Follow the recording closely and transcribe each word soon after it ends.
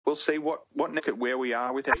we'll see what next at where we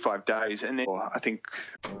are with our 5 days. And then I think...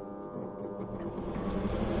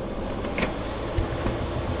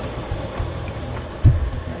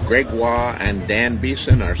 Greg Waugh and Dan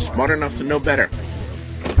Beeson are smart enough to know better.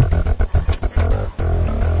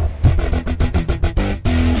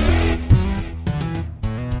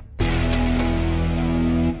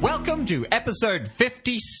 Welcome to episode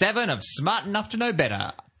 57 of Smart Enough to Know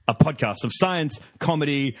Better, a podcast of science,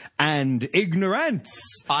 comedy, and ignorance.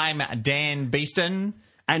 I'm Dan Beeston.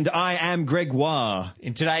 And I am Greg Waugh.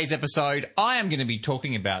 In today's episode, I am going to be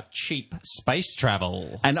talking about cheap space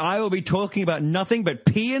travel. And I will be talking about nothing but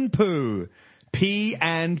pee and poo. Pee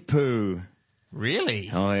and poo. Really?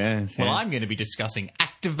 Oh, yes. Well, I'm going to be discussing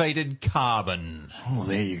activated carbon. Oh,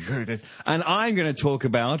 there you go. And I'm going to talk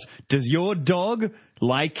about, does your dog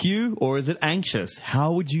like you or is it anxious?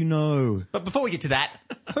 How would you know? But before we get to that,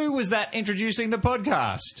 who was that introducing the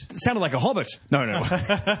podcast? It sounded like a hobbit. No.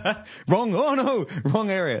 Wrong. Oh, no. Wrong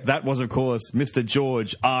area. That was, of course, Mr.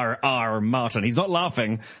 George R.R. Martin. He's not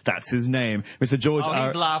laughing. That's his name. Mr. George R.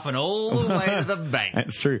 He's laughing all the way to the bank.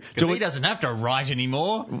 That's true. Because he doesn't have to write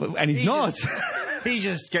anymore. And he's not. He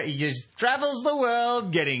just travels the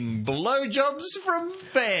world getting blowjobs from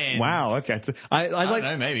fans. Wow. Okay. I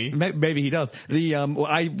don't know. Maybe he does.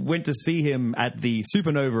 I went to see him at the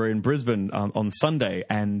Supernova in Brisbane on Sunday,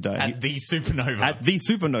 and At the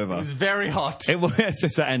Supernova. It was very hot. It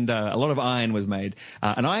was, and a lot of iron was made.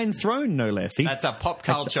 An Iron Throne, no less. That's a pop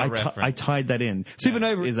culture reference. I tied that in.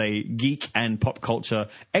 Supernova is a geek and pop culture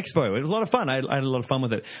expo. It was a lot of fun. I had a lot of fun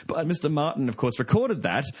with it. But Mr. Martin, of course, recorded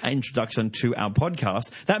that introduction to our podcast.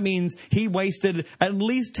 That means he wasted at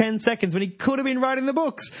least 10 seconds when he could have been writing the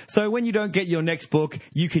books. So when you don't get your next book,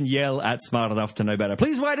 you can yell at Smart Enough to Know Better.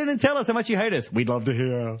 Please write in and tell us how much you hate us. We'd love to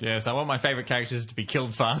hear. Yes, I want my favourite characters to be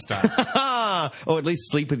killed faster. Or at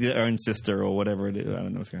least sleep with your own sister or whatever it is. I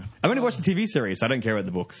don't know what's going on. I've only watched the TV series, so I don't care about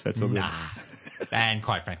the books. That's all good. Nah. And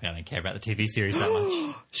quite frankly, I don't care about the TV series that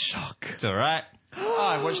much. Shock. It's all right.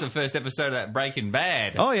 I watched the first episode of that Breaking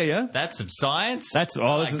Bad. Oh, yeah. That's some science. That's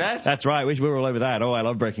right. We were all over that. Oh, I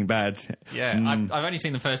love Breaking Bad. Yeah, I've only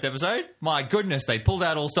seen the first episode. My goodness, they pulled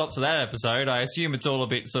out all stops of that episode. I assume it's all a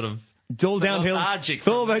bit sort of... It's all downhill. It's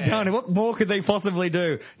all about downhill. What more could they possibly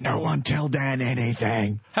do? No one tell Dan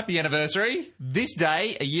anything. Happy anniversary. This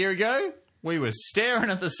day, a year ago, we were staring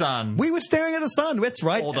at the sun. We were staring at the sun. That's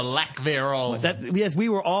right. Or the lack thereof. Yes, we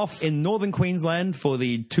were off in northern Queensland for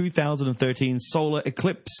the 2013 solar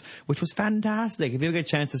eclipse, which was fantastic. If you ever get a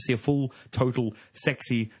chance to see a full, total,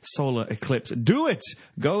 sexy solar eclipse, do it.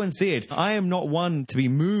 Go and see it. I am not one to be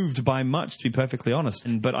moved by much, to be perfectly honest.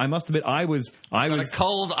 But I must admit, I was a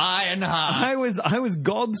cold iron heart. I was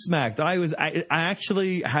gobsmacked. I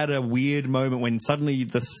actually had a weird moment when suddenly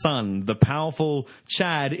the sun, the powerful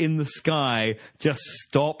Chad in the sky, just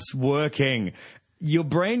stops working. Your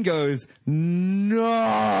brain goes,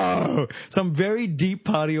 no! Some very deep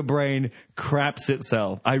part of your brain craps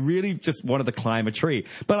itself. I really just wanted to climb a tree.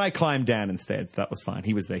 But I climbed down instead. So that was fine.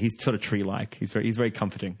 He was there. He's sort of tree-like. He's very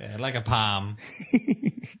comforting. Yeah, like a palm.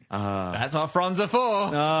 That's what fronds are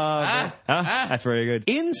for. That's very good.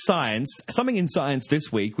 Something in science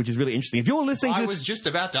this week, which is really interesting. If you're listening to this... I was just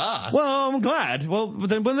about to ask. Well, I'm glad. Well,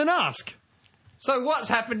 then ask. So what's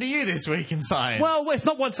happened to you this week in science? Well, it's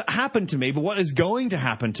not what's happened to me, but what is going to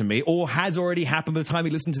happen to me or has already happened by the time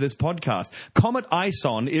you listen to this podcast. Comet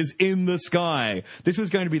Ison is in the sky. This was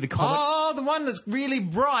going to be the comet... Oh, the one that's really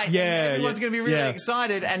bright. Yeah. And everyone's going to be really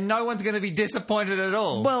excited and no one's going to be disappointed at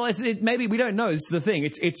all. Well, maybe we don't know. It's the thing.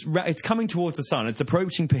 It's coming towards the sun. It's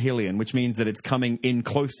approaching perihelion, which means that it's coming in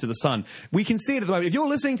close to the sun. We can see it at the moment. If you're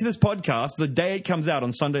listening to this podcast, the day it comes out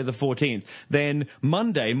on Sunday the 14th, then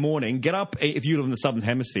Monday morning, get up, if you live in the southern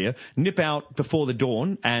hemisphere, nip out before the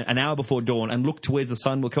dawn, an hour before dawn, and look to where the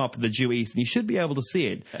sun will come up to the due east, and you should be able to see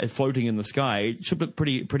it floating in the sky. It should look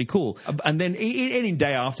pretty cool. And then any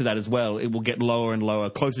day after that as well, it will get lower and lower,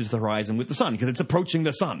 closer to the horizon with the sun, because it's approaching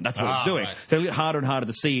the sun. That's what it's doing. Right. So it'll get harder and harder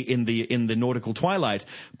to see in the nautical twilight.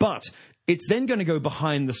 But it's then going to go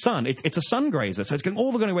behind the sun. It's a sun grazer, so it's going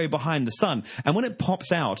all the way behind the sun. And when it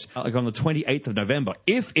pops out, like on the 28th of November,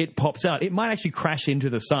 if it pops out, it might actually crash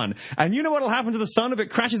into the sun. And you know what will happen to the sun if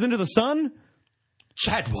it crashes into the sun?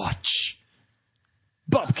 Chad watch.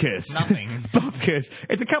 Bupkis. Nothing. Bupkis.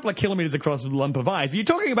 It's a couple of kilometres across a lump of ice. You're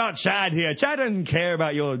talking about Chad here. Chad doesn't care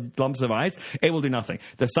about your lumps of ice. It will do nothing.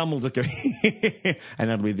 The sun will just go, and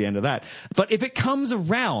that'll be the end of that. But if it comes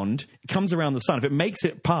around the sun, if it makes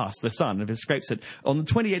it past the sun, if it scrapes it on the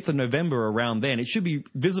 28th of November around then, it should be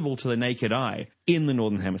visible to the naked eye in the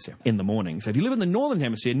Northern Hemisphere in the morning. So if you live in the Northern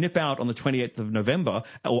Hemisphere, nip out on the 28th of November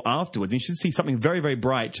or afterwards, and you should see something very, very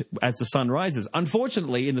bright as the sun rises.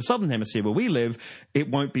 Unfortunately, in the Southern Hemisphere where we live, it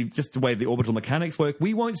won't be just the way the orbital mechanics work.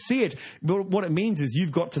 We won't see it. But what it means is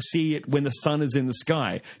you've got to see it when the sun is in the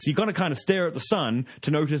sky. So you've got to kind of stare at the sun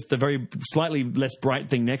to notice the very slightly less bright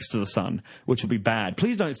thing next to the sun, which will be bad.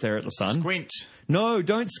 Please don't stare at the sun. Squint. No,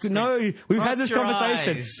 don't. No, we've had this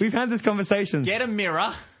conversation. Eyes. We've had this conversation. Get a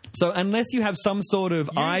mirror. So unless you have some sort of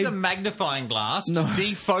Use a magnifying glass to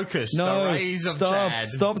defocus the rays of Chad.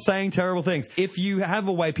 Stop saying terrible things. If you have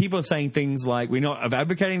a way, people are saying things like, we're not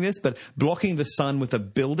advocating this, but blocking the sun with a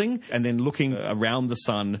building and then looking around the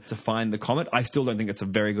sun to find the comet, I still don't think it's a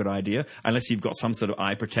very good idea unless you've got some sort of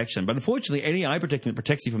eye protection. But unfortunately, any eye protection that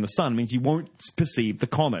protects you from the sun means you won't perceive the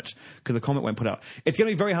comet because the comet won't put out. It's going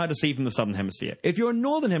to be very hard to see from the Southern Hemisphere. If you're a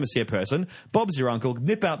Northern Hemisphere person, Bob's your uncle,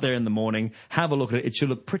 nip out there in the morning, have a look at it. It should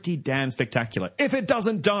look pretty damn spectacular if it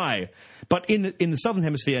doesn't die. But in the Southern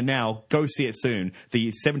Hemisphere now, go see it soon.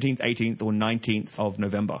 The 17th, 18th or 19th of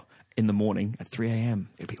November in the morning at 3 a.m.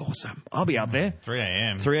 It'll be awesome. I'll be out there. 3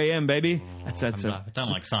 a.m. 3 a.m., baby. I don't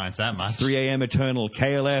like science that much. 3 a.m. eternal.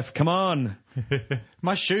 KLF. Come on.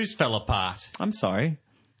 My shoes fell apart. I'm sorry.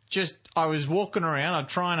 I was walking around. I'm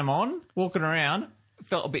trying them on. Walking around.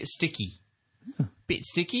 Felt a bit sticky.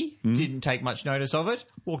 Didn't take much notice of it.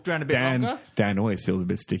 Walked around a bit longer. Dan always feels a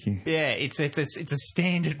bit sticky. Yeah, it's a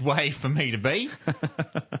standard way for me to be.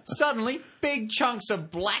 Suddenly, big chunks of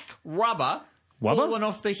black rubber falling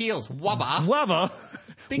off the heels. Wubber.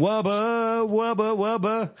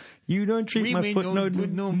 Wubber. You don't treat my foot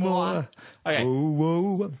no more. Okay.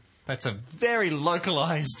 Whoa. That's a very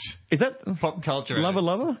localised Is that pop culture.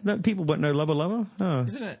 Lover? No, people won't know Lover. Oh.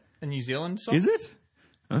 Isn't it a New Zealand song? Is it?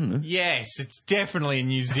 I don't know. Yes, it's definitely a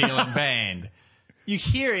New Zealand band. You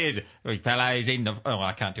hear it, fellows in the... Oh,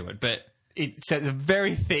 I can't do it, but it's a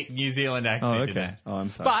very thick New Zealand accent in that. Oh, I'm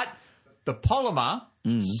sorry. But the polymer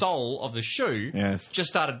sole of the shoe just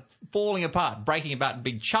started falling apart, breaking apart in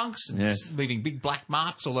big chunks, and leaving big black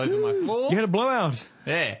marks all over my floor. You had a blowout.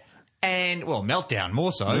 Yeah. And, meltdown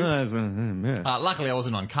more so. Luckily, I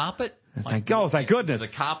wasn't on carpet. Thank goodness. The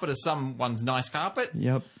carpet is someone's nice carpet.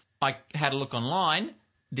 Yep. I had a look online.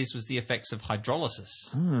 This was the effects of hydrolysis.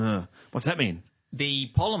 What's that mean? The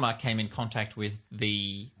polymer came in contact with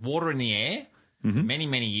the water in the air for many,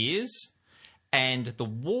 many years, and the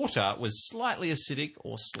water was slightly acidic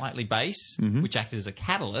or slightly base, which acted as a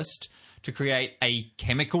catalyst to create a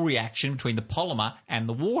chemical reaction between the polymer and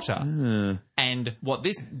the water. And what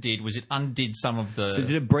this did was it undid some of the... So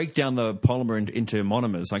did it break down the polymer into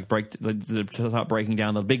monomers, like start breaking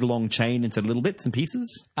down the big long chain into little bits and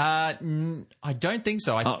pieces? I don't think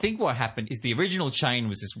so. I think what happened is the original chain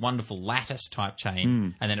was this wonderful lattice type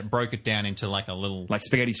chain, and then it broke it down into like a little... Like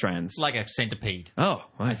spaghetti strands? Like a centipede. Oh,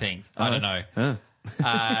 right. I think. I don't know.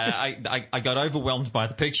 I got overwhelmed by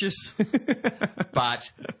the pictures,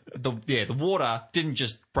 but the water didn't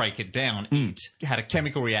just break it down. It had a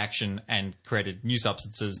chemical reaction and created new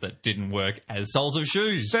substances that didn't work as soles of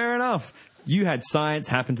shoes. Fair enough. You had science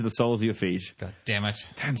happen to the soles of your feet. God damn it.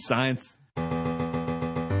 Damn science.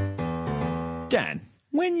 Dan,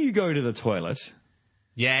 when you go to the toilet...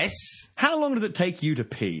 Yes? How long does it take you to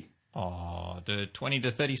pee? 20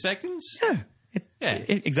 to 30 seconds? Yeah.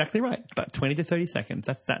 Exactly right. About 20 to 30 seconds.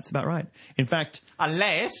 That's about right. In fact...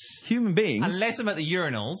 Unless I'm at the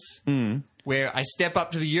urinals, where I step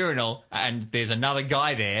up to the urinal and there's another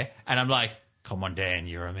guy there, and I'm like, come on, Dan,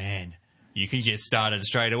 you're a man. You can get started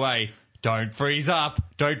straight away. Don't freeze up.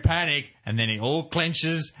 Don't panic. And then it all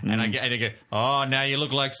clenches, and I go, oh, now you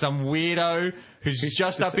look like some weirdo who's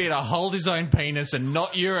just up here to hold his own penis and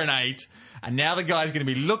not urinate. And now the guy's going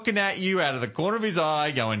to be looking at you out of the corner of his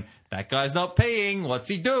eye going... That guy's not peeing. What's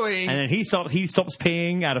he doing? And then he stops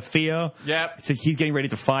peeing out of fear. Yep. So he's getting ready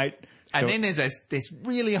to fight. And then there's this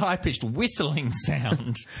really high-pitched whistling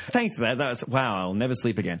sound. Thanks for that. Wow, I'll never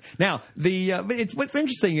sleep again. Now, what's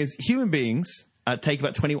interesting is human beings take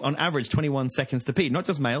about on average 21 seconds to pee. Not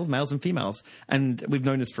just males and females. And we've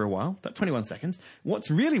known this for a while, but 21 seconds. What's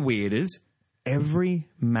really weird is every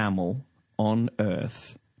mammal on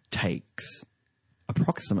Earth takes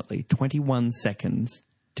approximately 21 seconds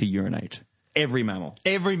to urinate. Every mammal.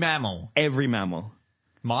 Every mammal. Every mammal.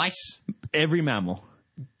 Mice. Every mammal.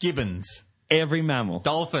 Gibbons. Every mammal.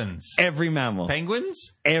 Dolphins. Every mammal.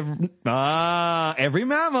 Penguins? Every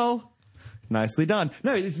mammal. Nicely done.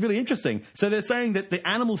 No, it's really interesting. So they're saying that the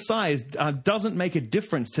animal size doesn't make a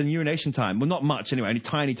difference to the urination time. Well, not much anyway, only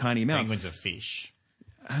tiny, tiny amounts. Penguins are fish.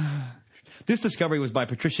 This discovery was by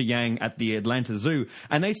Patricia Yang at the Atlanta Zoo,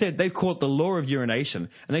 and they said they've caught the law of urination,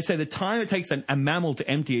 and they say the time it takes a mammal to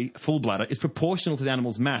empty a full bladder is proportional to the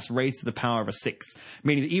animal's mass raised to the power of a sixth,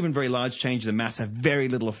 meaning that even very large changes in mass have very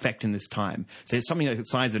little effect in this time. So something like the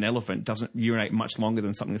size of an elephant doesn't urinate much longer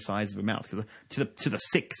than something the size of a mouse. To the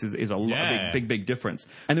six is a big difference.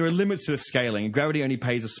 And there are limits to the scaling, and gravity only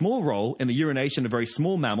plays a small role in the urination of very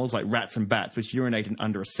small mammals like rats and bats, which urinate in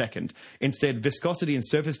under a second. Instead, viscosity and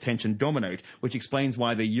surface tension dominate, which explains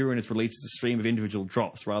why the urine is released as a stream of individual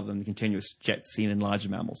drops rather than the continuous jets seen in larger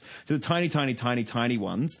mammals. So the tiny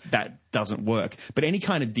ones, that doesn't work. But any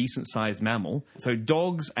kind of decent-sized mammal, so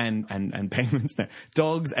dogs and penguins,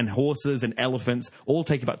 dogs and horses and elephants all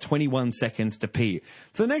take about 21 seconds to pee.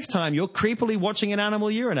 So the next time you're creepily watching an animal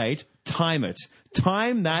urinate, time it.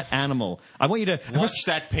 Time that animal. I want you to... Watch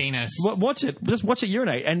that penis. Watch it. Just watch it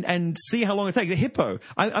urinate and see how long it takes. A hippo.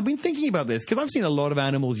 I've been thinking about this because I've seen a lot of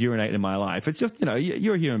animals urinate in my life. It's just,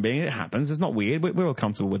 you're a human being. It happens. It's not weird. We're all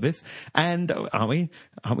comfortable with this. And aren't we?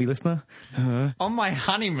 Aren't we, listener? On my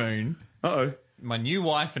honeymoon... Uh-oh. My new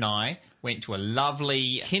wife and I went to a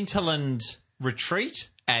lovely hinterland retreat,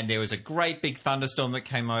 and there was a great big thunderstorm that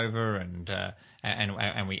came over, and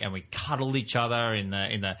we cuddled each other in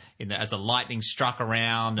the as the lightning struck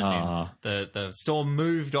around, and then the storm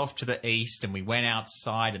moved off to the east, and we went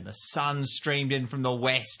outside, and the sun streamed in from the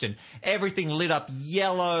west, and everything lit up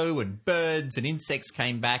yellow, and birds and insects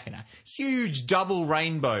came back, and a huge double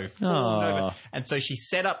rainbow falling over. And so she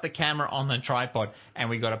set up the camera on the tripod, and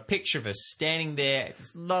we got a picture of us standing there at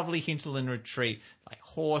this lovely hinterland retreat, like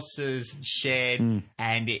horses and shed,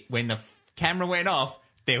 and when the camera went off,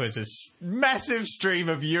 there was a massive stream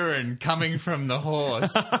of urine coming from the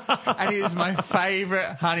horse. And it was my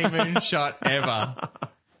favourite honeymoon shot ever.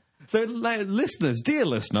 So, listeners, dear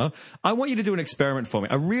listener, I want you to do an experiment for me,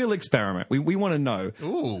 a real experiment. We want to know.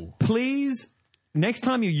 Ooh. Please... Next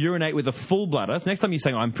time you urinate with a full bladder, next time you're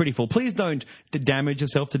saying, I'm pretty full, please don't damage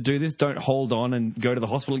yourself to do this. Don't hold on and go to the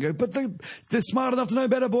hospital and go, but they're smart enough to know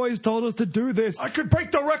better, boys told us to do this. I could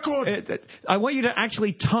break the record. I want you to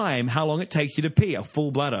actually time how long it takes you to pee, a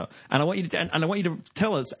full bladder. And I want you to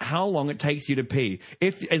tell us how long it takes you to pee,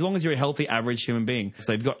 as long as you're a healthy, average human being.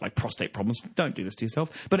 So if you've got like prostate problems, don't do this to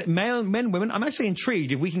yourself. But men, women, I'm actually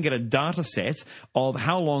intrigued if we can get a data set of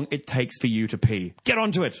how long it takes for you to pee. Get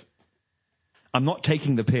onto it. I'm not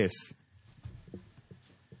taking the piss.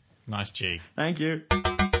 Nice jig. Thank you.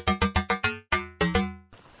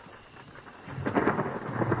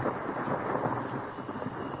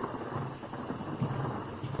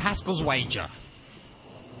 Pascal's wager.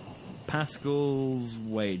 Pascal's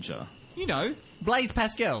wager. You know, Blaise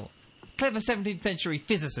Pascal. Clever 17th century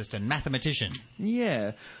physicist and mathematician.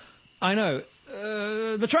 Yeah, I know.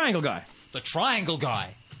 The triangle guy. The triangle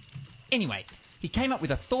guy. Anyway... He came up with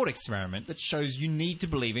a thought experiment that shows you need to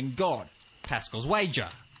believe in God. Pascal's wager.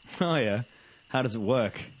 Oh, yeah. How does it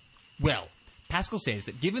work? Well, Pascal says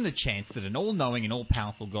that given the chance that an all-knowing and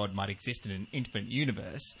all-powerful God might exist in an infinite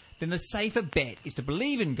universe, then the safer bet is to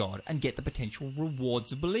believe in God and get the potential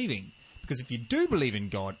rewards of believing. Because if you do believe in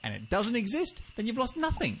God and it doesn't exist, then you've lost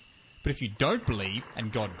nothing. But if you don't believe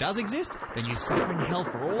and God does exist, then you suffer in hell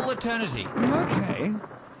for all eternity. Okay.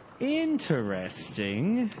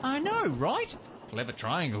 Interesting. I know, right? Clever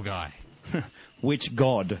triangle guy. Which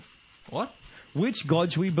God? What? Which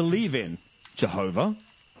God should we believe in? Jehovah?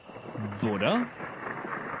 Buddha?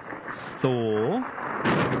 Thor?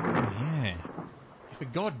 Yeah. If a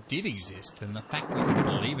God did exist, then the fact that we don't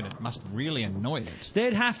believe in it must really annoy it.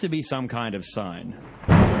 There'd have to be some kind of sign.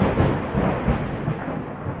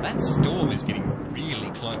 That storm is getting really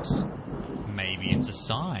close. Maybe it's a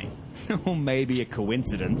sign. Or maybe a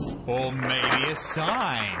coincidence. Or maybe a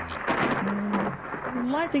sign.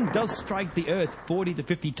 Lightning does strike the Earth 40 to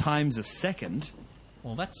 50 times a second.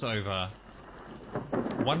 Well, that's over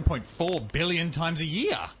 1.4 billion times a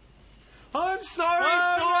year. I'm sorry,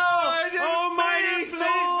 Thor! Oh, mighty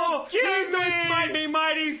Thor! Please don't smite me,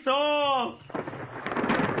 mighty Thor!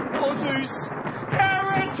 Or Zeus.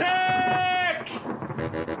 Heretic!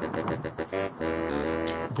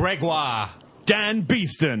 Gregoire. Dan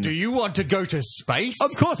Beeston. Do you want to go to space?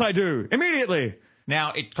 Of course I do. Immediately.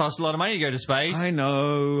 Now, it costs a lot of money to go to space. I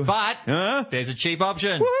know. But there's a cheap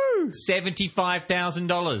option. Woo!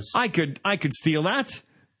 $75,000. I could steal that.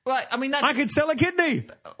 Well, I mean, that's... I could sell a kidney.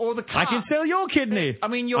 Or the car. I can sell your kidney. I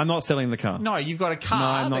mean, I'm not selling the car. No, you've got a car. No,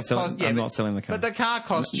 I'm not that selling. cost- I'm not selling the car. But the car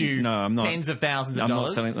cost you I'm not. tens of thousands of I'm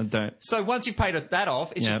dollars. not selling. Don't. So once you've paid that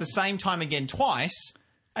off, it's Yeah. just the same time again twice.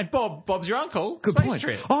 And Bob's your uncle. Good space point.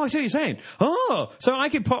 Trip. Oh, I see what you're saying. Oh, so I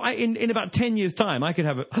could in about 10 years' time, I could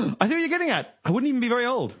have a. I see what you're getting at. I wouldn't even be very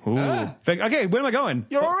old. Ooh. Ah. Okay, where am I going?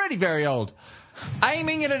 You're already very old.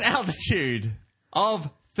 Aiming at an altitude of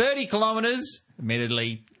 30 kilometres,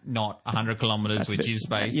 admittedly not 100 kilometres, That's a which bit- is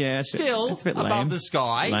space. yeah, it's a bit- still it's a bit lame. above the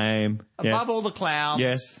sky. Lame. Yeah. Above all the clouds.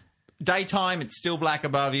 Yes. Daytime, it's still black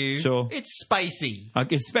above you. Sure. It's spacey.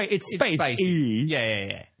 It's space. It's space. spacey. E.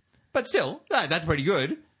 Yeah. But still, that's pretty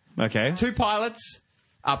good. Okay. 2 pilots,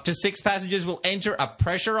 up to 6 passengers will enter a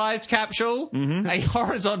pressurized capsule, a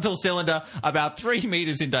horizontal cylinder about 3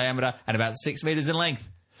 meters in diameter and about 6 meters in length.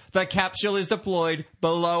 The capsule is deployed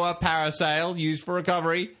below a parasail used for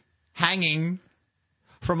recovery, hanging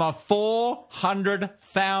from a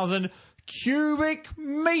 400,000 cubic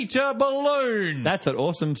meter balloon That's an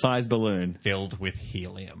awesome size balloon. filled with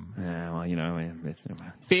helium. Yeah, well, you know, it's,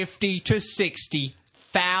 $50,000 to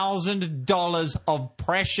 $60,000 of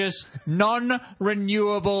precious,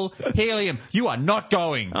 non-renewable helium. You are not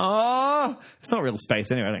going. oh, it's not real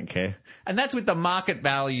space anyway. I don't care. And that's with the market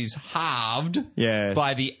values halved Yeah.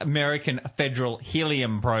 by the American Federal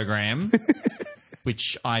Helium Program,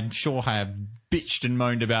 which I'm sure have bitched and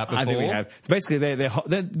moaned about before. I think we have. So basically, they're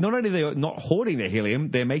not only they're not hoarding their helium,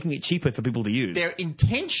 they're making it cheaper for people to use. They're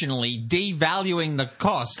intentionally devaluing the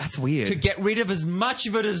cost. That's weird. To get rid of as much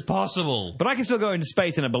of it as possible. But I can still go into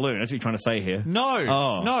space in a balloon. That's what you're trying to say here. No,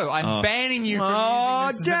 Oh. no, I'm banning you from Oh,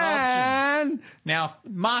 using this as an option. Dan! Now,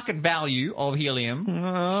 market value of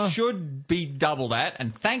helium should be double that,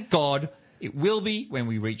 and thank God it will be when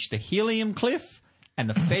we reach the helium cliff and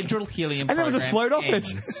the federal helium And then we program just float off it.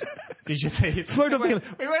 ends. Did you say it? Float off the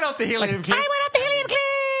helium. We went off the helium cliff. I went up the helium cliff!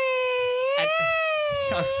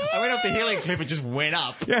 I went off the helium cliff and just went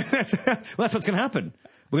up. Yeah, well, that's what's going to happen.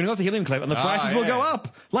 We're going to go off the helium cliff and the prices will yeah. go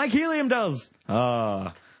up, like helium does.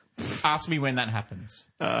 Ask me when that happens.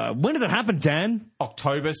 When does it happen, Dan?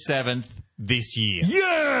 October 7th this year.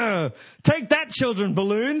 Yeah! Take that, children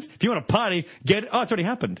balloons. If you want to party, Oh, it's already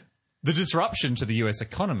happened. The disruption to the US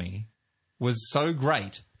economy was so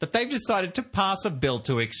great that they've decided to pass a bill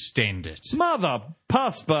to extend it. Mother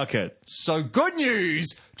puss bucket. So good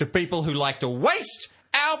news to people who like to waste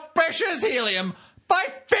our precious helium by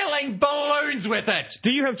filling balloons with it. Do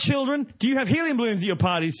you have children? Do you have helium balloons at your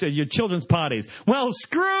parties, your children's parties? Well,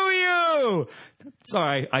 screw you!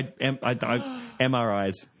 Sorry, I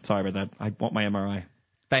MRIs. Sorry about that. I want my MRI.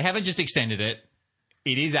 They haven't just extended it.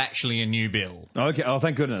 It is actually a new bill. Okay. Oh,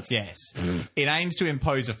 thank goodness. Yes. It aims to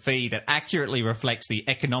impose a fee that accurately reflects the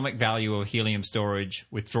economic value of helium storage,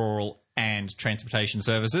 withdrawal, and transportation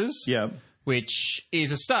services. Yeah. Which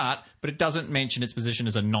is a start, but it doesn't mention its position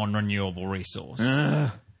as a non-renewable resource.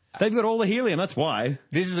 They've got all the helium. That's why.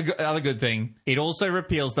 This is another good thing. It also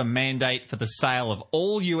repeals the mandate for the sale of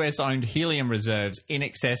all US-owned helium reserves in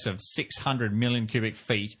excess of 600 million cubic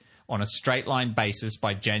feet on a straight-line basis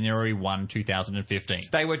by January 1, 2015.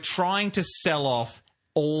 They were trying to sell off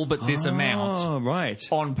all but this amount Oh, right.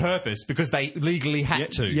 on purpose because they legally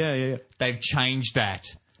had to. Yeah. They've changed that.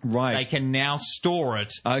 Right. They can now store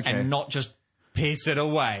it Okay. and not just piss it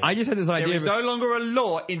away. I just had this idea. There is no longer a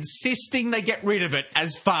law insisting they get rid of it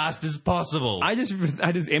as fast as possible. I just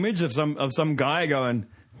had this image of some guy going,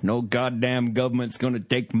 "No goddamn government's going to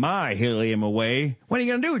take my helium away. What are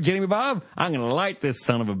you going to do, Jimmy Bob? I'm going to light this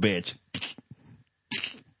son of a bitch."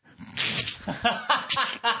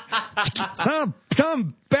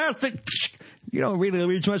 some bastard. You don't really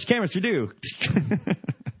read much chemistry, do you?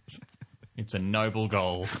 It's a noble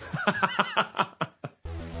goal.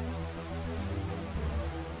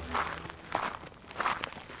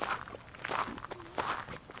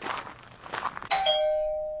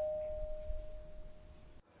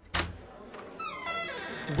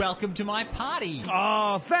 Welcome to my party.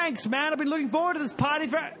 Oh, thanks, man. I've been looking forward to this party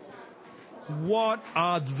for... What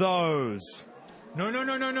are those? No.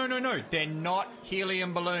 They're not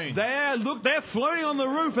helium balloons. They're floating on the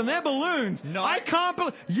roof and they're balloons. No. I can't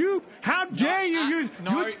believe you. How dare you use?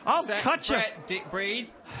 I'll Zach, cut you. Brett,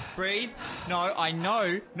 breathe. No, I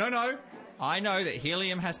know. No. I know that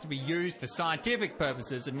helium has to be used for scientific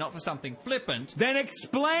purposes and not for something flippant. Then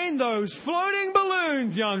explain those floating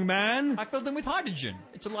balloons, young man. I filled them with hydrogen.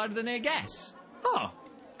 It's a lighter than air gas. Oh,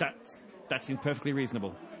 that seems perfectly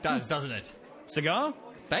reasonable. Doesn't it? Cigar?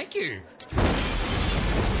 Thank you.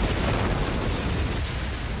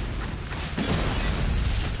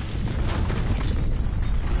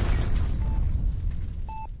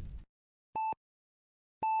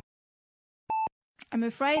 I'm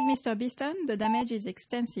afraid, Mr. Beeston, the damage is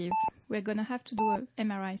extensive. We're going to have to do an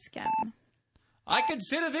MRI scan. I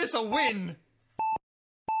consider this a win.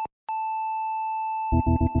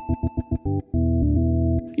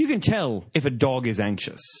 You can tell if a dog is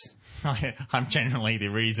anxious. I'm generally the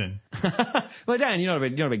reason. Well, Dan, you're not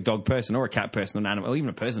a big dog person or a cat person or an animal, or even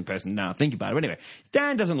a person now. Think about it. But anyway,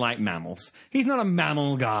 Dan doesn't like mammals. He's not a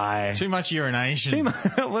mammal guy. Too much urination.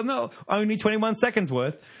 Well, no, only 21 seconds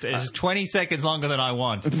worth. It's 20 seconds longer than I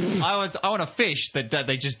want. I want a fish that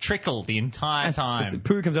they just trickle the entire time.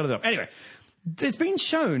 Poo comes out of the dog. Anyway, it's been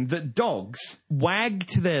shown that dogs wag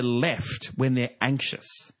to their left when they're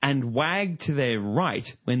anxious and wag to their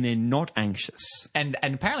right when they're not anxious. And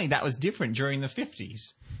apparently that was different during the 50s.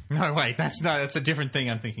 No, wait, that's a different thing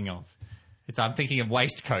I'm thinking of. I'm thinking of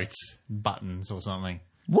waistcoats, buttons or something.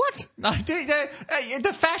 What? No,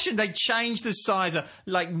 the fashion, they changed the size of,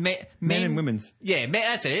 like, men and women's. Yeah,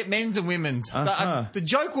 that's it, men's and women's. Uh-huh. The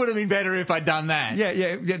joke would have been better if I'd done that. Yeah,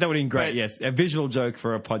 that would have been great, But- yes. A visual joke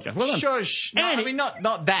for a podcast. Well done. Shush. No, I mean, not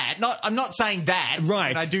that. I'm not saying that. Right.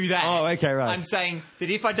 When I do that. Oh, okay, right. I'm saying that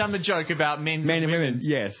if I'd done the joke about men Men and women, women's.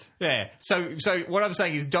 yes. Yeah. So what I'm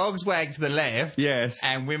saying is dogs wag to the left. Yes.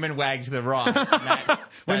 And women wag to the right. And that's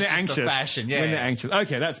When they're just anxious. the fashion, yeah. When they're anxious.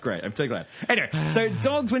 Okay, that's great. I'm so glad. Anyway, so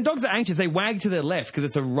when dogs are anxious, they wag to their left because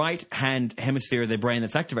it's a right-hand hemisphere of their brain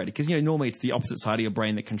that's activated. Because, normally it's the opposite side of your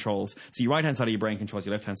brain that controls. So your right-hand side of your brain controls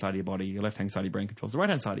your left-hand side of your body. Your left-hand side of your brain controls the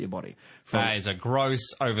right-hand side of your body. That is a gross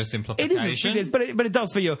oversimplification. It is, but it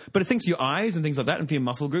does but it thinks for your eyes and things like that, and for your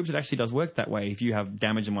muscle groups, it actually does work that way. If you have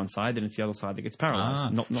damage on one side, then it's the other side that gets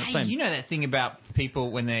paralyzed. Not Hey, same. you know that thing about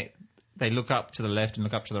people when they look up to the left and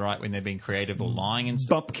look up to the right when they're being creative or lying and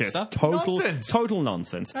Bupkis. stuff? Total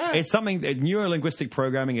nonsense. It's something that neuro-linguistic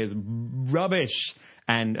programming is rubbish.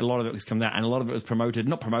 And a lot of it was come out, and a lot of it was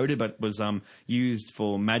not promoted, but was used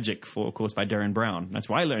for magic, of course, by Darren Brown. That's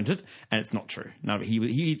why I learned it, and it's not true. No,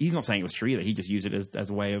 he's not saying it was true either. He just used it as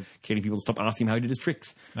a way of getting people to stop asking him how he did his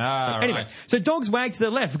tricks. Anyway, so dogs wag to their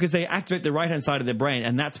left because they activate the right-hand side of their brain,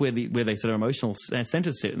 and that's where they sort of emotional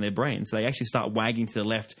centers sit in their brain. So they actually start wagging to the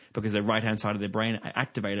left because their right-hand side of their brain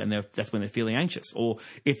activated, and that's when they're feeling anxious. Or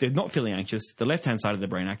if they're not feeling anxious, the left-hand side of their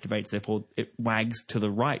brain activates, therefore it wags to the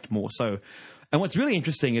right more so. And what's really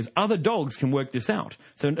interesting is other dogs can work this out.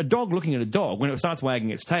 So a dog looking at a dog, when it starts wagging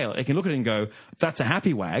its tail, it can look at it and go, that's a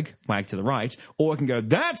happy wag to the right. Or it can go,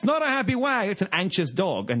 that's not a happy wag, it's an anxious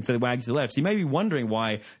dog, and so it wags to the left. So you may be wondering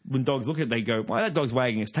why, when dogs look at it, they go, why that dog's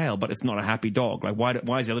wagging its tail, but it's not a happy dog. Like,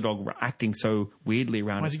 why is the other dog acting so weirdly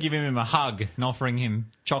around Why it? is he giving him a hug and offering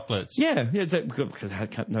him chocolates? Yeah, because it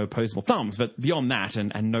had no opposable thumbs, but beyond that,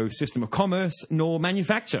 and no system of commerce, nor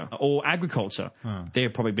manufacture, or agriculture. They're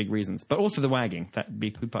probably big reasons. But also the wagging, that'd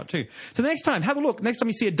be part two. So the next time, have a look. Next time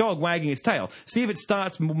you see a dog wagging its tail, see if it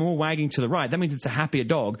starts more wagging to the right. That means it's a happier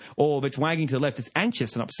dog. Or if it's wagging to the left, it's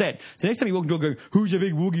anxious and upset. So next time you walk into a dog going, who's your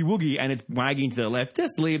big woogie woogie, and it's wagging to the left,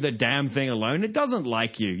 just leave the damn thing alone. It doesn't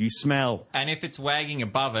like you. You smell. And if it's wagging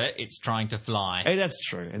above it, it's trying to fly. Hey, that's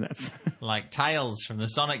true. And that's Like Tails from the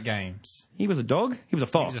Sonic games. He was a dog? He was a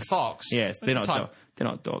fox. He was a fox. Yes, They're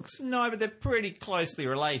not dogs. No, but they're pretty closely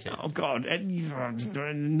related. Oh, God.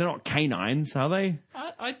 They're not canines, are they?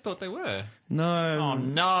 I thought they were. No. Oh,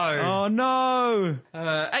 no. Oh, no.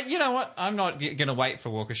 You know what? I'm not going to wait for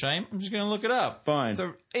Walk of Shame. I'm just going to look it up. Fine. It's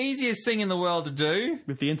the easiest thing in the world to do.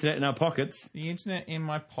 With the internet in our pockets. The internet in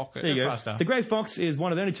my pocket. There you go. Faster. The grey fox is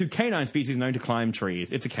one of the only two canine species known to climb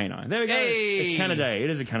trees. It's a canine. There we go. Hey. It's Canidae. It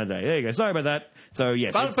is a Canidae. There you go. Sorry about that. So,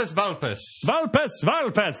 yes. Vulpus.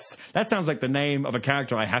 Vulpus. That sounds like the name of a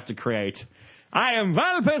character I have to create. I am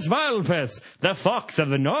Vulpus, the fox of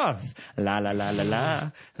the north. La la la la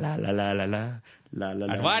la, la la la la la, la la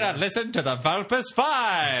la. And why not listen to the Vulpus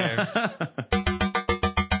 5?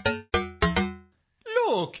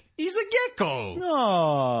 Look, he's a gecko.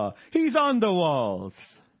 Oh, he's on the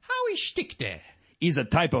walls. How is stick there? He's a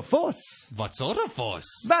type of force. What sort of force?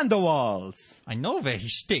 Van der Waals. I know where he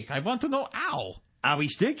stick. I want to know how. How he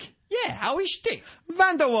stick? Yeah, how he stick.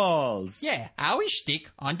 Van der Waals. Yeah, how he stick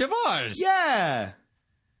on the walls. Yeah.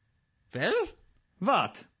 Well,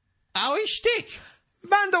 What? how he stick.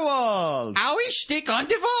 Van der Waals. How he stick on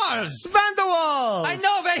the walls. Van der Waals. I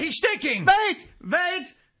know where he's sticking. Wait.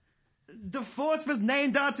 The force was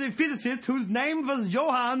named after a physicist whose name was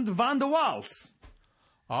Johann van der Waals.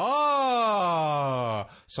 Oh,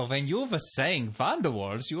 so when you were saying Van der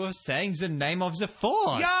Waals, you were saying the name of the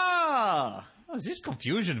force. Yeah. Oh, this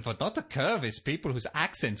confusion would not occur with people whose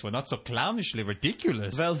accents were not so clownishly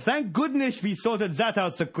ridiculous. Well, thank goodness we sorted that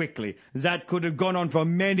out so quickly. That could have gone on for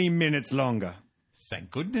many minutes longer. Thank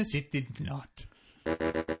goodness it did not.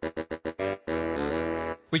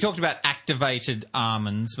 We talked about activated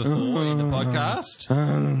almonds before in the podcast,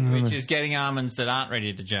 which is getting almonds that aren't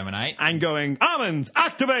ready to germinate. And going, almonds,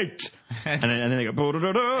 activate! and then they go, plug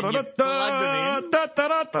them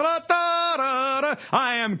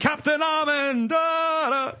I am Captain Almond!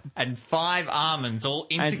 And 5 almonds all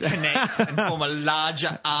interconnect and form a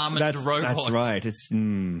larger almond robot. That's right.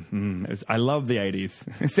 I love the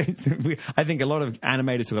 80s. I think a lot of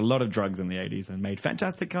animators took a lot of drugs in the 80s and made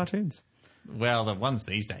fantastic cartoons. Well, the ones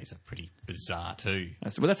these days are pretty bizarre too.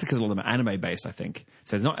 That's because a lot of them are anime-based, I think.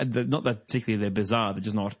 So it's not that particularly they're bizarre, they're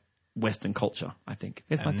just not Western culture, I think.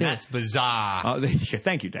 That's bizarre. Oh,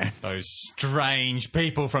 thank you, Dan. Those strange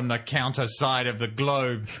people from the counter side of the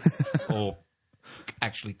globe. Or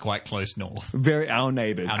actually quite close north. Our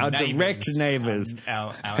neighbours. Our direct neighbours.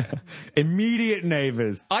 Our immediate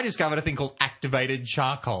neighbours. I discovered a thing called activated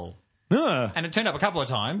charcoal. And it turned up a couple of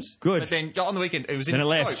times. Good. But then on the weekend, it was in a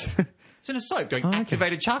soap. It's in a soap going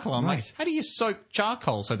activated charcoal. I'm like, how do you soak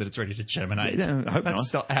charcoal so that it's ready to germinate? I hope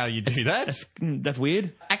That's not how you do that. That's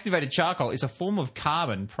weird. Activated charcoal is a form of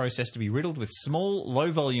carbon processed to be riddled with small,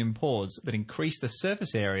 low-volume pores that increase the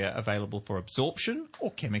surface area available for absorption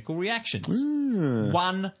or chemical reactions.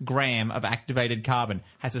 1 gram of activated carbon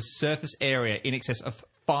has a surface area in excess of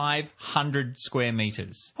 500 square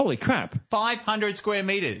meters. Holy crap. 500 square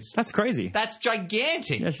meters. That's crazy. That's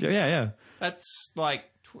gigantic. Yeah. That's like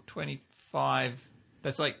 25.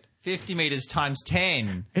 That's like 50 meters times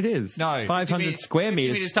 10. It is. No. 500 square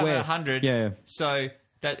meters. 50 meters times 100. Yeah. So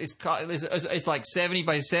that is, it's like 70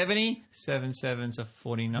 by 70. 7 sevens are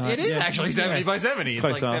 49. It is actually 70 by 70. It's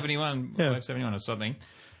Close like up. 71, Yeah. 71 or something.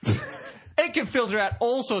 It can filter out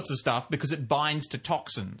all sorts of stuff because it binds to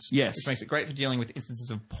toxins. Yes. Which makes it great for dealing with instances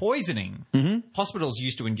of poisoning. Hospitals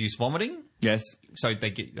used to induce vomiting. Yes. So they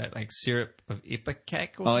get that like syrup of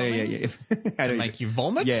ipecac or Oh, something. yeah. To make you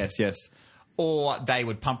vomit. Yes. Or they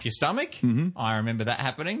would pump your stomach. I remember that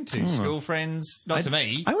happening to school friends. Not to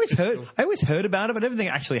me. I always heard about it, but I never think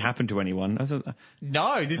it actually happened to anyone.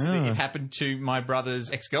 No, it happened to my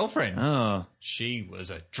brother's ex-girlfriend. Oh. She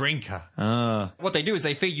was a drinker. Oh. What they do is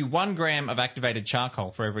they feed you 1 gram of activated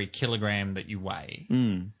charcoal for every kilogram that you weigh.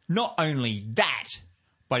 Not only that,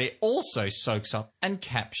 but it also soaks up and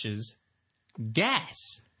captures gas.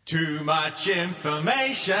 Too much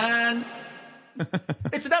information.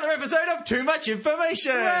 It's another episode of Too Much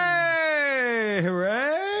Information.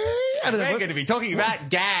 Hooray! And we're going to be talking about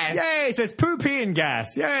gas. Yay! So it's poo pee and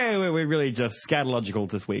gas. Yay! We're really just scatological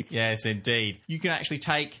this week. Yes, indeed. You can actually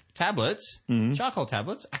take tablets, charcoal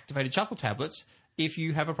tablets, activated charcoal tablets, if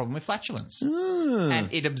you have a problem with flatulence.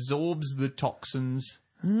 And it absorbs the toxins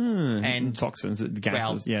and Toxins, the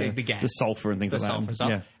gases, the gas, the sulfur and things like that. Sulfur stuff.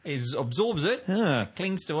 Yeah. It absorbs it,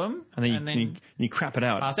 clings to them, And then you crap it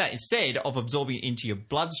out. pass out. Instead of absorbing it into your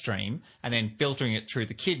bloodstream and then filtering it through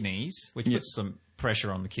the kidneys, which puts some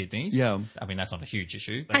pressure on the kidneys. Yeah. I mean, that's not a huge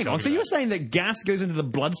issue. Hang on, so you're saying that gas goes into the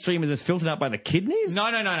bloodstream and is filtered out by the kidneys?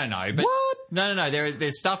 No. But What? No.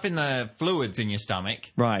 There's stuff in the fluids in your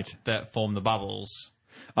stomach Right. that form the bubbles.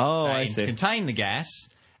 Oh, I and see. contain the gas,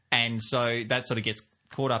 and so that sort of gets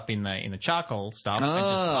caught up in the charcoal stuff and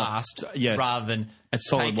just passed, yes. rather than As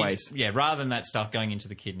solid waste. Yeah, rather than that stuff going into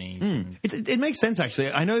the kidneys. and- It makes sense, actually.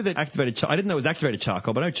 I know that I didn't know it was activated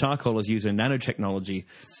charcoal, but I know charcoal is used in nanotechnology.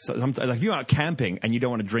 So, like if you're out camping and you don't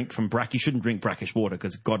want to drink from you shouldn't drink brackish water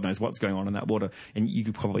because God knows what's going on in that water and you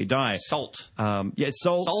could probably die. Salt. Salt.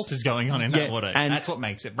 Salt is going on in that Yeah, water. and- That's what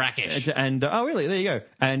makes it brackish. And, oh, really? There you go.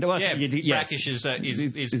 And, well, Yeah, yes. brackish is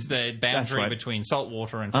the boundary right. between salt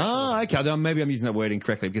water and fresh water. Okay. Then maybe I'm using that word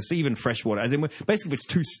incorrectly because even fresh water, as in basically if it's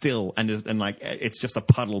too still and like it's just a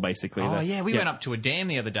puddle basically. Oh, yeah, we went up to a dam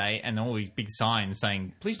the other day and all these big signs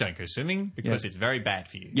saying, please don't go swimming because it's very bad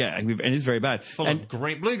for you. Yeah, and it's very bad. Full of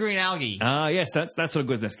blue-green algae. Yes, that's sort of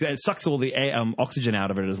good. It sucks all the air, oxygen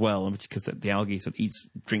out of it as well because the algae sort of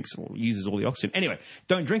drinks or uses all the oxygen. Anyway,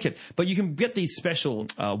 don't drink it. But you can get these special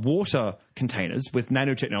water containers with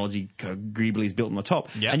nanotechnology greeblies built on the top.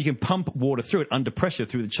 Yep. And you can pump water through it under pressure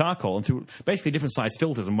through the charcoal and through basically different size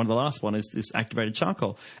filters. And one of the last one is this activated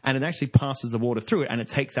charcoal. And it actually passes the water through it and it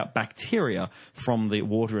takes out bacteria from the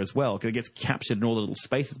water as well because it gets captured in all the little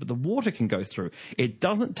spaces. But the water can go through. It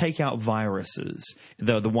doesn't take out viruses.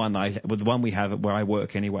 The one we have where I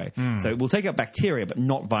work anyway. So it will take out bacteria, but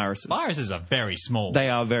not viruses. Viruses are very small. They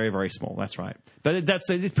are very, very small. That's right. But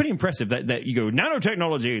it's pretty impressive that you go,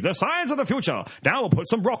 nanotechnology, the science of the future. Now we'll put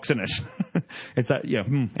some rocks in it. It's that, yeah.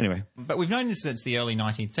 Anyway. But we've known this since the early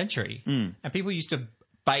 19th century. And people used to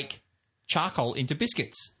bake charcoal into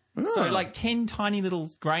biscuits. So like 10 tiny little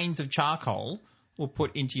grains of charcoal will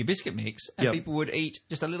put into your biscuit mix, and Yep. people would eat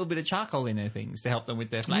just a little bit of charcoal in their things to help them with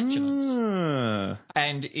their flatulence.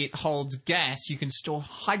 And it holds gas. You can store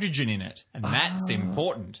hydrogen in it, and that's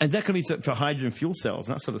important. And that can be for hydrogen fuel cells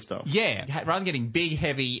and that sort of stuff. Yeah, rather than getting big,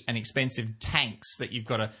 heavy, and expensive tanks that you've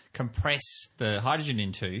got to compress the hydrogen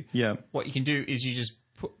into, Yeah. what you can do is you just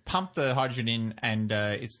pump the hydrogen in, and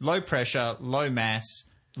it's low pressure, low mass,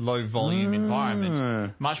 low volume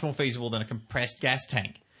environment. Much more feasible than a compressed gas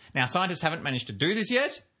tank. Now, scientists haven't managed to do this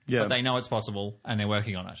yet, Yeah. but they know it's possible, and they're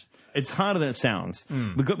working on it. It's harder than it sounds.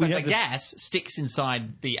 But the gas sticks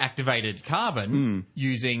inside the activated carbon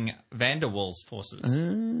using van der Waals forces,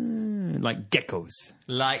 like geckos.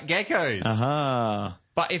 like geckos. Ah.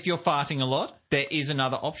 But if you're farting a lot, there is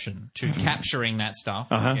another option to capturing that stuff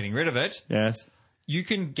and getting rid of it. Yes. You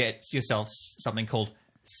can get yourself something called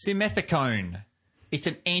simethicone. It's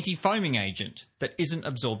an anti-foaming agent that isn't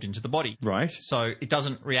absorbed into the body. Right. So it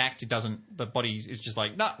doesn't react. The body is just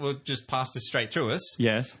like, no, we'll just pass this straight through us.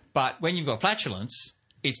 Yes. But when you've got flatulence,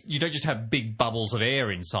 you don't just have big bubbles of air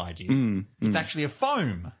inside you. It's actually a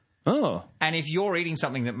foam. Oh. And if you're eating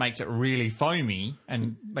something that makes it really foamy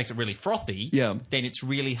and makes it really frothy, Yeah. then it's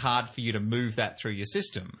really hard for you to move that through your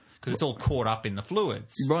system because it's all caught up in the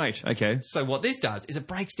fluids. Right. Okay. So what this does is it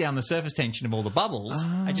breaks down the surface tension of all the bubbles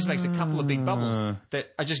and just makes a couple of big bubbles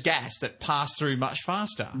that are just gas that pass through much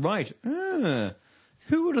faster. Right. Who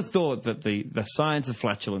would have thought that the science of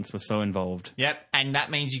flatulence was so involved? Yep. And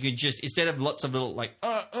that means you could just, instead of lots of little like,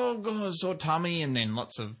 oh God, sore tummy, and then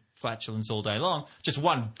lots of flatulence all day long, just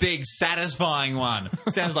one big satisfying one.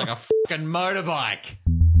 Sounds like a fucking motorbike.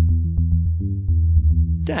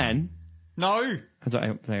 Dan? No.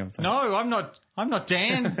 Sorry. No, I'm not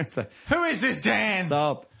Dan. Sorry. Who is this Dan?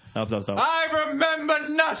 Stop. I remember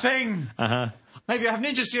nothing. Uh-huh. Maybe I have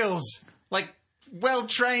ninja skills, like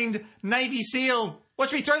well-trained Navy SEAL.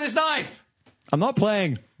 Watch me throw this knife. I'm not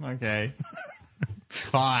playing. Okay.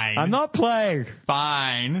 Fine. I'm not playing.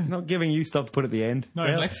 Fine. I'm not giving you stuff to put at the end. No,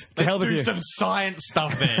 To hell- let's to hell with do you. some science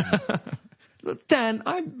stuff then. Look, Dan,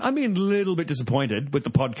 I'm being a little bit disappointed with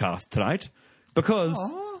the podcast tonight because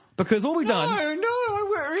all we've done,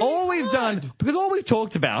 all we've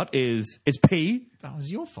talked about is pee. That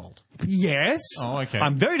was your fault. Yes. Oh, okay.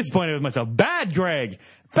 I'm very disappointed with myself. Bad, Greg.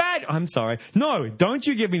 Bad. I'm sorry. No, don't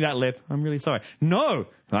you give me that lip. I'm really sorry. No,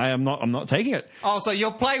 I'm not taking it. Oh, so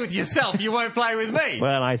you'll play with yourself. You won't play with me.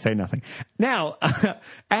 Well, I say nothing. Now,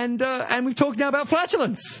 and we've talked now about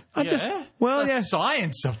flatulence. The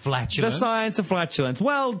science of flatulence. The science of flatulence.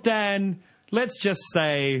 Well, Dan, let's just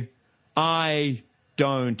say I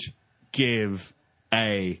don't give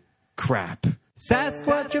a crap.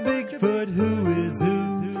 Sasquatch or Bigfoot, who is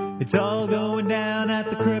who? It's all going down at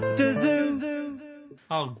the Crypto Zoo.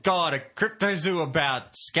 Oh, God, a crypto zoo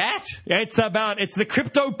about scat? It's the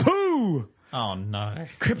crypto poo. Oh, no.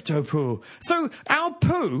 Crypto poo. So our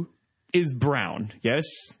poo is brown, yes?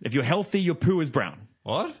 If you're healthy, your poo is brown.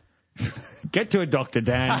 What? Get to a doctor,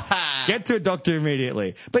 Dan. Get to a doctor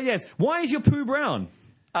immediately. But yes, why is your poo brown?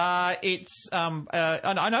 I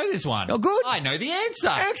know this one. Oh, good. I know the answer.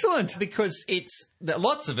 Excellent. Because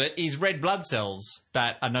lots of it is red blood cells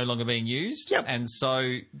that are no longer being used. Yep. And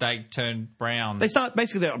so they turn brown. They start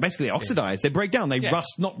basically oxidize. They break down. They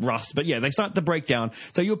not rust, but they start to break down.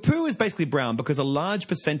 So your poo is basically brown because a large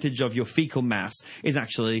percentage of your fecal mass is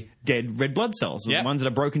actually dead red blood cells, the ones that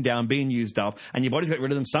are broken down, being used up, and your body's got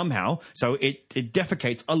rid of them somehow. So it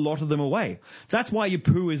defecates a lot of them away. So that's why your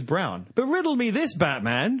poo is brown. But riddle me this,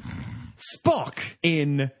 Batman. Spock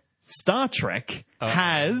in Star Trek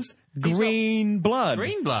has green blood.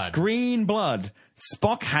 Green blood. Green blood.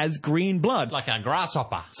 Spock has green blood. Like a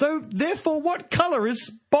grasshopper. So, therefore, what colour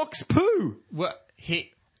is Spock's poo?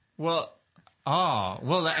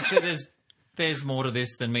 Actually, there's more to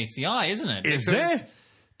this than meets the eye, isn't it? Is there?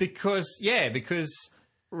 Because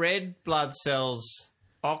red blood cells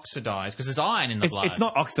oxidize because there's iron in the blood. It's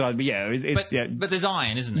not oxidized, but but there's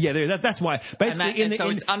iron, isn't there? Yeah, that's why. Basically,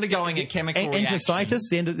 it's undergoing a chemical reaction.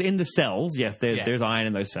 Enterocytes, in the cells, yes, there's iron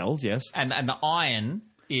in those cells, yes. And the iron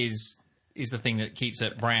is the thing that keeps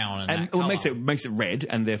it brown and makes it red,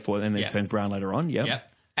 and therefore it turns brown later on. Yeah.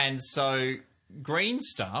 Yep. And so green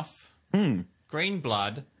stuff, green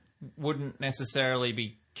blood, wouldn't necessarily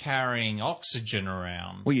be carrying oxygen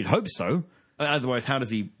around. Well, you'd hope so. Otherwise,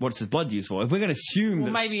 what's his blood used for? If we're going to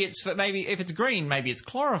assume maybe if it's green, maybe it's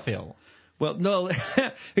chlorophyll. Well, no,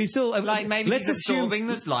 he's still Like maybe let's he's assume absorbing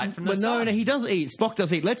this light from the well, sun. no, he does eat. Spock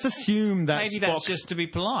does eat. Let's assume that Maybe Spock's, that's just to be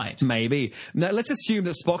polite. maybe. No, let's assume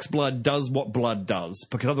that Spock's blood does what blood does,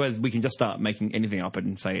 because otherwise we can just start making anything up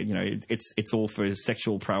and say, it's all for his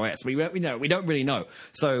sexual prowess. We don't really know.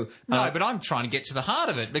 So No, but I'm trying to get to the heart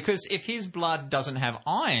of it, because if his blood doesn't have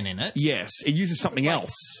iron in it, yes, it uses something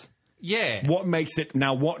else. yeah. What makes it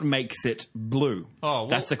blue? Oh, well-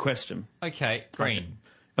 that's the question. Okay, green.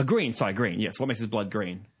 Green. Yes, what makes his blood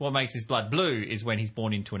green? What makes his blood blue is when he's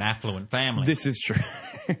born into an affluent family. This is true.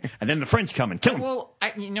 And then the French come and kill him. Well,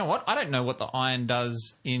 you know what? I don't know what the iron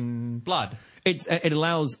does in blood. It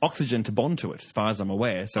allows oxygen to bond to it, as far as I'm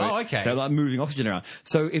aware. So Oh, okay. So like moving oxygen around.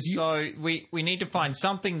 So if you So we need to find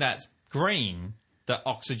something that's green that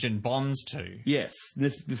oxygen bonds to. yes,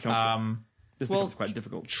 this becomes quite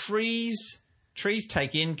difficult. Trees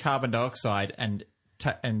take in carbon dioxide and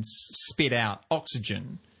spit out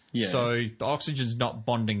oxygen. Yes. So the oxygen's not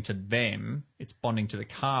bonding to them; it's bonding to the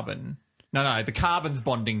carbon. No, the carbon's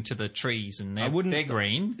bonding to the trees, and they're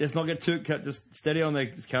green. Let's not get too just steady on there,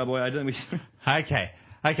 cowboy. I don't.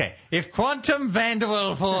 Okay. If quantum van der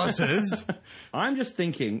Waals forces, I'm just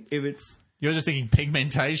thinking if it's. you're just thinking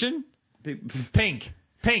pigmentation. Pink.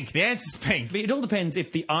 The answer's pink. It all depends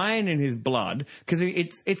if the iron in his blood, because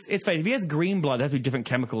it's funny. If he has green blood, there has to be different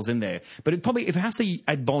chemicals in there. But if it has to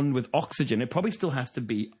bond with oxygen, it probably still has to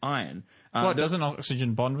be iron. Doesn't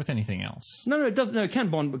oxygen bond with anything else? No, it doesn't. No, it can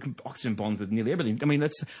bond. Oxygen bonds with nearly everything. I mean,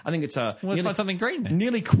 I think it's Let's find something green then.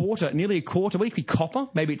 nearly a quarter. Well, it could be copper.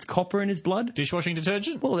 Maybe it's copper in his blood. Dishwashing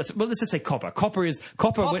detergent? Well, let's just say copper. Copper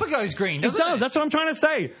goes green, It doesn't does. it? That's what I'm trying to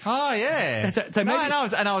say. Oh, yeah. So maybe- I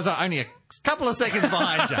was only a couple of seconds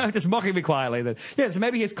behind you. Just mocking me quietly then. Yeah, so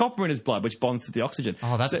maybe he has copper in his blood, which bonds to the oxygen.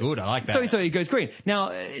 Oh, that's good. I like that. So he goes green.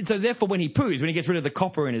 Now, so therefore, when he poos, when he gets rid of the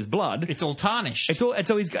copper in his blood, It's all tarnished. it's all, and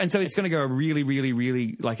so it's going to go a really, really,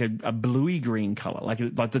 really like a bluey green color, like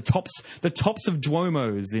the tops of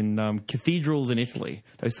Duomos in cathedrals in Italy,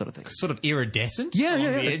 those sort of things. sort of iridescent Yeah, along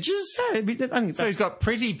yeah, the yeah. edges. Yeah, I think So he's got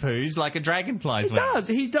pretty poos like a dragonfly's He does.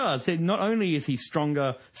 He does. So not only is he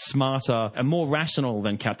stronger, smarter, and more rational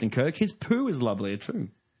than Captain Kirk, his poo is lovelier too.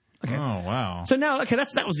 Okay. Oh, wow. So now,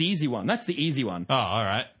 that was the easy one. That's the easy one. Oh, all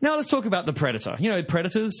right. Now let's talk about the Predator.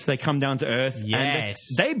 Predators, they come down to Earth Yes.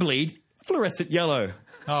 and they bleed fluorescent yellow.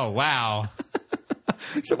 Oh, wow.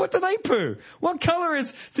 So what do they poo? What colour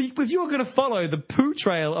is... So if you were going to follow the poo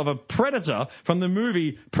trail of a predator from the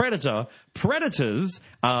movie Predator, Predators,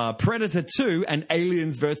 Predator 2 and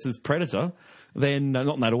Aliens versus Predator, then,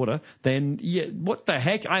 not in that order, then, yeah, what the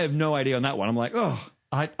heck? I have no idea on that one. I'm like, oh,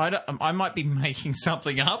 I might be making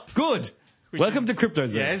something up. good. Welcome to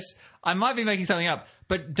CryptoZone. Yes, I might be making something up.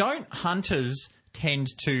 But don't hunters tend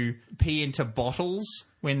to pee into bottles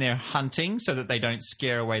when they're hunting so that they don't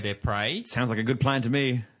scare away their prey? Sounds like a good plan to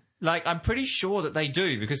me. Like, I'm pretty sure that they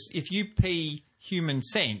do, because if you pee human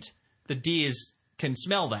scent, the deers can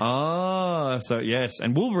smell that. Oh, so yes.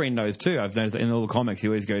 And Wolverine knows too. I've noticed that in all the comics, he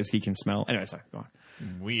always goes, he can smell. Anyway, so go on.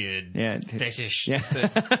 Weird Yeah. fetish Yeah.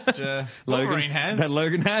 that Wolverine has. That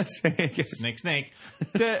Logan has. Sneak.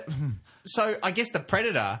 So I guess the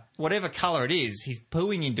Predator, whatever colour it is, he's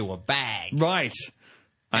pooing into a bag. Right.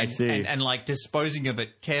 I And- see. And like disposing of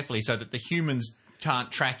it carefully so that the humans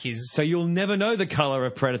can't track his... So you'll never know the color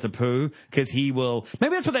of Predator poo because he will.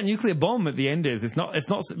 Maybe that's what that nuclear bomb at the end is. It's not.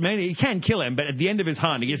 Maybe he can kill him, but at the end of his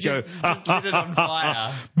hunt, he just go just lit it on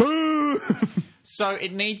fire. Boo. So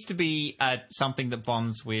it needs to be something that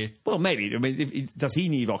bonds with... Well, maybe. I mean, does he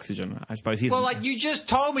need oxygen? I suppose he's. Well, like you just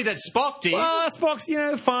told me that Spock did.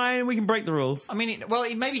 Spock's. Fine. We can break the rules. I mean,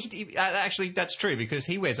 actually, that's true because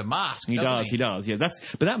he wears a mask. He doesn't does. He does. Yeah.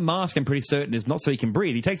 But that mask, I'm pretty certain, is not so he can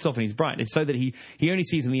breathe. He takes it off and he's bright. It's so that he only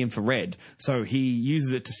sees in the infrared. So he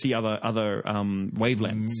uses it to see other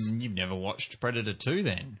wavelengths. You've never watched Predator 2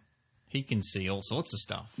 then? He can see all sorts of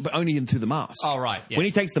stuff. But only through the mask. Oh, right. Yeah. When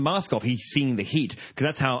he takes the mask off, he's seeing the heat. Because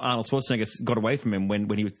that's how Arnold Schwarzenegger got away from him when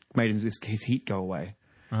he made his heat go away.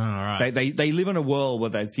 All right. They live in a world where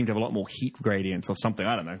they seem to have a lot more heat gradients or something.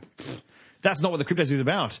 I don't know. That's not what the Cryptos is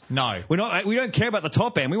about. No. We don't care about the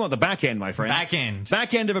top end. We want the back end, my friends. Back end.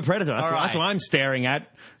 Back end of a Predator. That's, All that's right. what I'm staring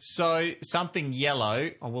at. So something yellow.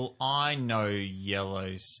 Oh, well, I know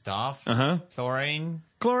yellow stuff. Uh-huh. Chlorine.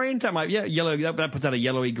 Chlorine, that might, yeah, yellow. That puts out a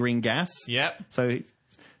yellowy green gas. Yep. So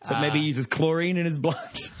maybe he uses chlorine in his blood.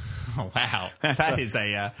 Oh, wow. That is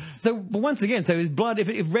a... So once again, his blood,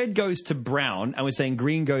 if red goes to brown, and we're saying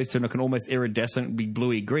green goes to like an almost iridescent,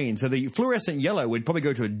 bluey green, so the fluorescent yellow would probably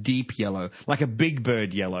go to a deep yellow, like a big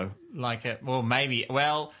bird yellow.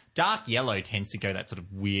 dark yellow tends to go that sort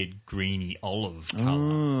of weird greeny olive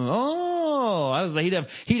colour. I was like,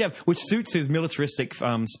 he'd have, which suits his militaristic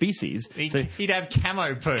species. He'd have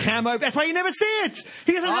camo poo. Camo. That's why you never see it.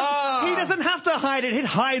 He doesn't have to hide it. It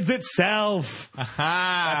hides itself.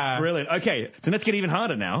 Aha. Brilliant. Okay, so let's get even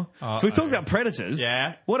harder now. So we talked about predators.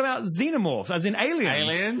 Yeah. What about xenomorphs, as in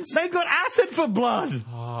aliens? Aliens? They've got acid for blood.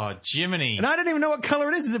 Oh, Jiminy. And I don't even know what colour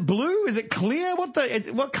it is. Is it blue? Is it clear?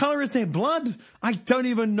 What colour is their blood? I don't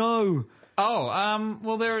even know.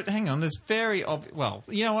 Hang on. There's very obvious. Well,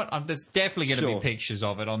 you know what? There's definitely going to be pictures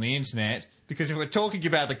of it on the internet because if we're talking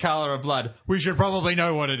about the colour of blood, we should probably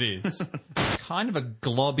know what it is. Kind of a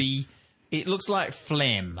globby. It looks like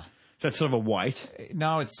phlegm. So it's sort of a white.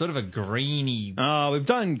 No, it's sort of a greeny Oh, we've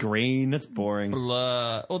done green. That's boring.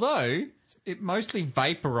 blur. Although it mostly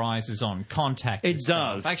vaporizes on contact. It with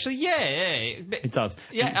stuff. does. Actually, yeah. It does.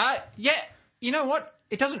 Yeah. You know what?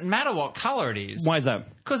 It doesn't matter what colour it is. Why is that?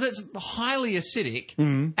 Because it's highly acidic,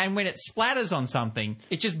 and when it splatters on something,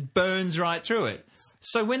 it just burns right through it.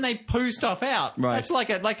 So when they poo stuff out, Right.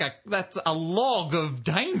 that's a log of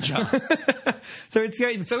danger. So it's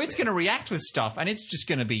going. So it's going to react with stuff, and it's just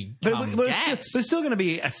going to be gas. It's still going to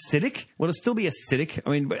be acidic. Will it still be acidic?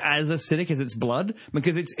 I mean, as acidic as its blood,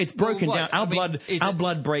 because it's broken down. Our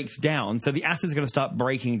blood breaks down, so the acid's going to start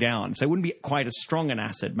breaking down. So it wouldn't be quite as strong an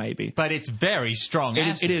acid, maybe. But it's very strong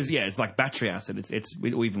acid. It is. Yeah, it's like battery acid. It's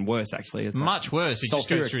even worse actually. It's much worse. It just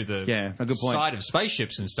goes through the a good point. side of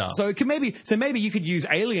spaceships and stuff. So it could maybe you could use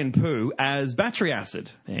alien poo as battery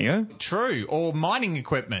acid. There you go. True. Or mining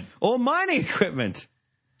equipment. Or mining equipment.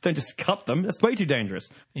 Don't just cut them. That's way too dangerous.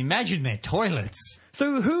 Imagine their toilets.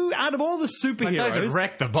 So who, out of all the superheroes... Like those would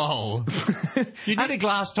wreck the bowl. You need a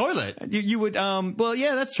glass toilet. You would, well,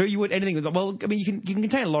 yeah, that's true. You would anything with, well, I mean, you can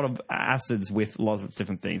contain a lot of acids with lots of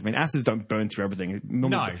different things. I mean, acids don't burn through everything.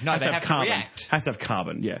 Normally, No, they have to carbon. react. Has to have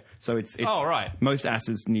carbon, yeah. So it's Oh, right. Most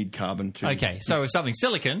acids need carbon too. Okay, so something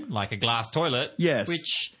silicon, like a glass toilet. Yes.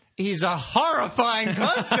 Which is a horrifying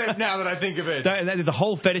concept now that I think of it. There's a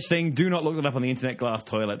whole fetish thing. Do not look it up on the internet, glass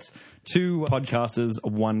toilets. 2 podcasters,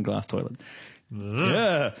 1 glass toilet.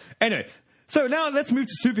 Yeah. Anyway, so now let's move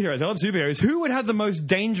to superheroes. I love superheroes. Who would have the most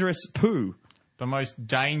dangerous poo? The most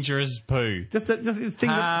dangerous poo. Just the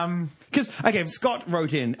thing because Scott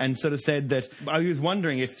wrote in and sort of said that I was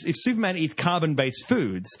wondering if Superman eats carbon-based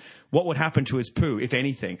foods, what would happen to his poo, if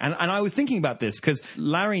anything? And I was thinking about this because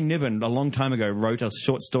Larry Niven, a long time ago, wrote a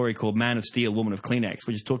short story called Man of Steel, Woman of Kleenex,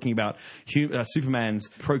 which is talking about Superman's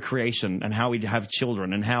procreation and how he'd have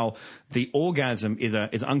children and how the orgasm is an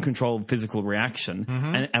uncontrolled physical reaction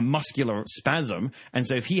and a muscular spasm. And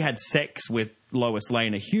so if he had sex with Lois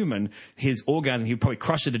Lane, a human, his orgasm, he'd probably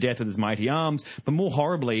crush her to death with his mighty arms, but more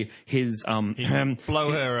horribly, his He'd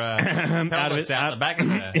blow her pelvis out the back of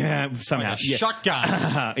her. Somehow. Like a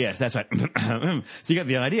shotgun. Yes, that's right. So you got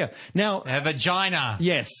the idea. Now, her vagina.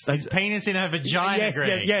 Yes. His penis in her vagina,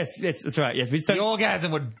 Greg. Yes, that's right. Yes, the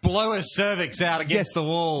orgasm would blow her cervix out against the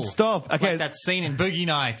wall. Stop. Okay. Like that scene in Boogie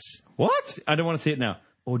Nights. What? I don't want to see it now.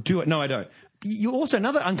 Or do it. No, I don't. You also,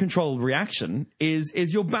 another uncontrolled reaction is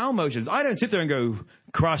your bowel motions. I don't sit there and go,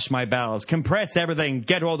 crush my bowels, compress everything,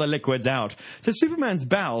 get all the liquids out. So Superman's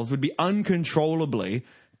bowels would be uncontrollably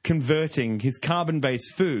converting his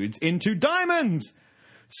carbon-based foods into diamonds.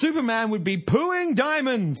 Superman would be pooing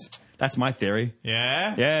diamonds. That's my theory.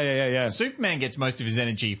 Yeah? Yeah. Superman gets most of his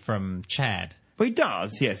energy from Chad. Well, he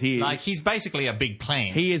does, yes. He's basically a big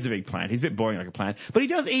plant. He is a big plant. He's a bit boring like a plant. But he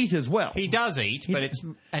does eat as well. He does eat,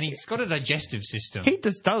 and he's got a digestive system. He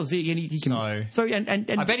just does eat, and he can...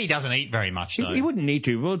 And I bet he doesn't eat very much, though. He wouldn't need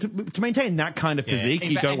to. Well, to maintain that kind of physique,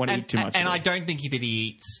 you don't want to eat too much. And I don't think that he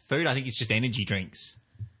eats food. I think it's just energy drinks.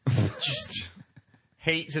 Just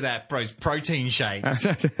heaps of that protein shakes.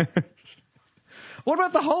 What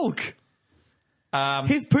about the Hulk?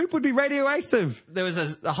 His poop would be radioactive. There was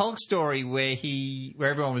a Hulk story where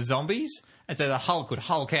everyone was zombies, and so the Hulk would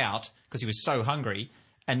Hulk out because he was so hungry,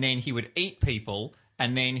 and then he would eat people,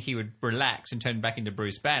 and then he would relax and turn back into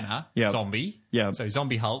Bruce Banner, zombie. Yeah. So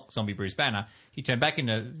zombie Hulk, zombie Bruce Banner. He turned back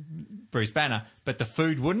into Bruce Banner, but the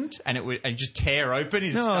food wouldn't, and it would just tear open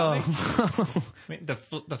his stomach. I mean, the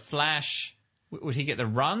Flash. Would he get the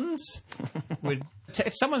runs?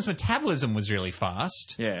 If someone's metabolism was really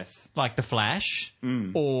fast, yes, like the Flash,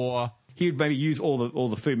 or he would maybe use all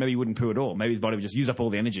the food. Maybe he wouldn't poo at all. Maybe his body would just use up all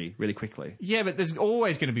the energy really quickly. Yeah, but there's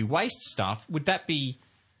always going to be waste stuff. Would that be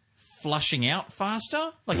flushing out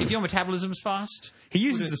faster? Like if your metabolism's fast, he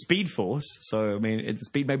uses the Speed Force. So I mean,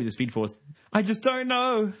 maybe the Speed Force. I just don't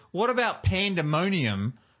know. What about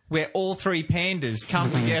pandemonium?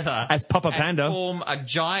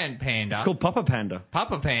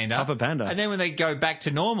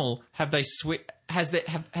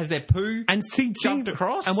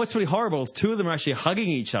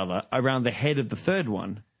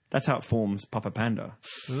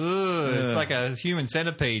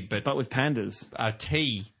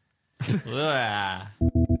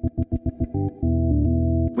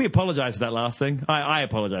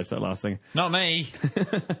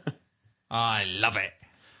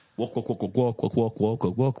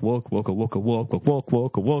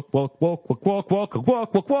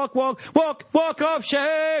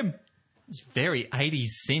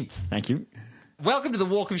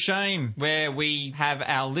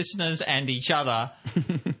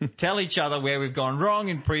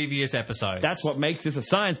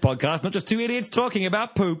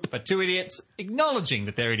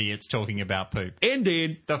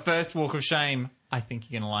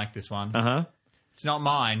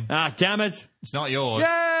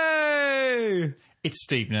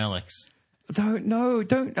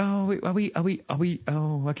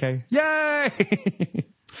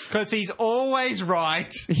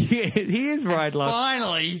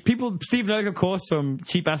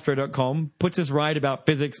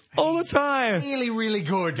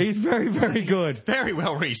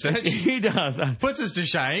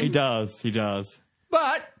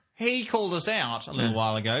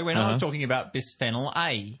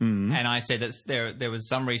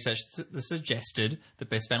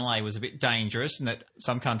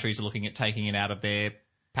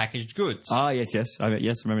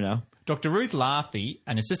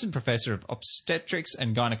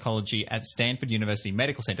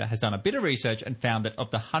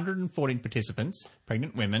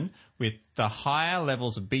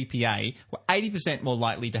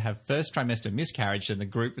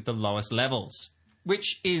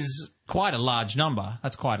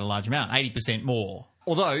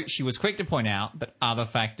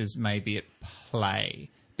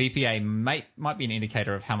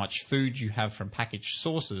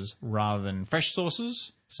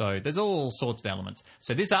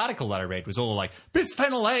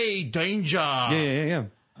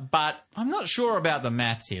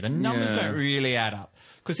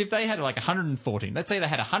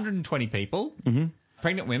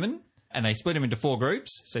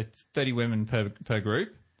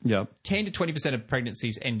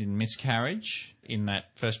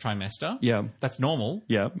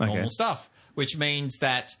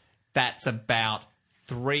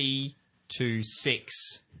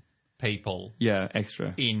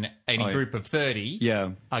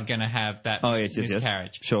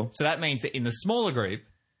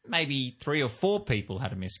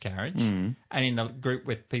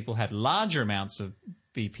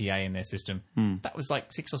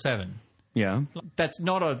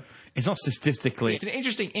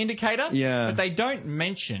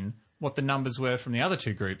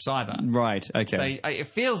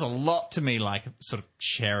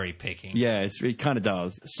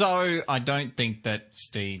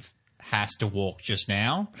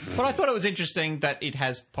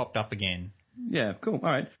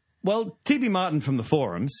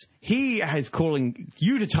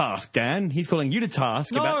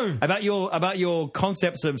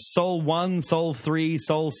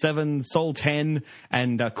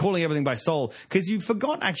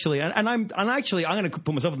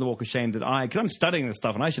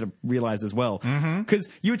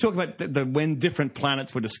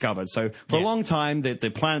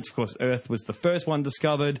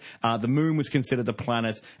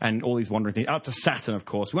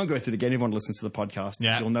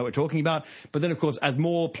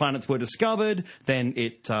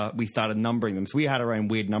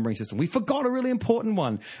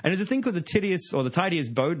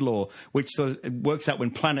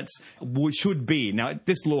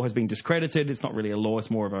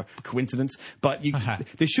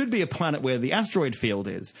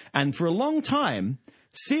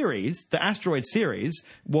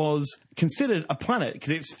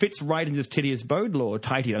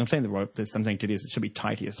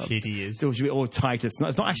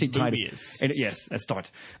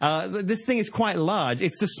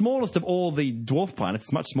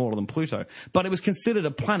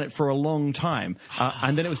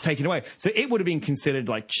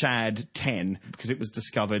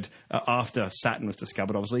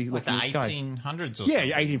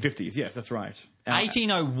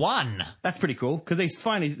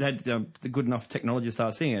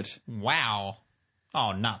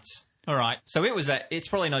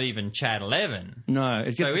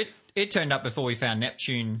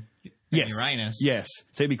 Yes. Uranus. Yes.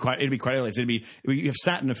 So it'd be quite early. So you have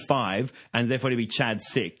Saturn of 5, and therefore it'd be Chad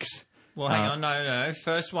 6. Well, hang on. No.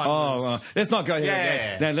 First one Oh, was... let's not go here.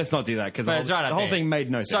 Yeah. No, let's not do that because But it's right the up whole there. thing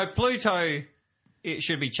made no So sense. Pluto, it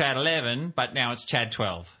should be Chad 11, but now it's Chad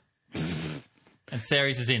 12. And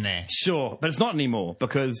Ceres is in there. Sure, but it's not anymore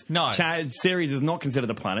because No. Ceres is not considered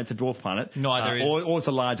a planet; it's a dwarf planet. Neither is- or it's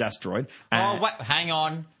a large asteroid. Oh, wait, hang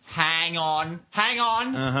on.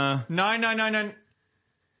 Uh-huh. No.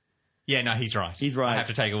 Yeah, no, he's right. He's right. I have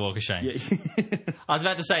to take a walk of shame. I was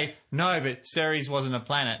about to say, no, but Ceres wasn't a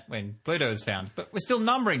planet when Pluto was found. But we're still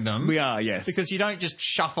numbering them. We are, yes. Because you don't just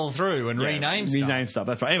shuffle through and rename stuff. Rename stuff,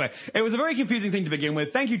 that's right. Anyway, it was a very confusing thing to begin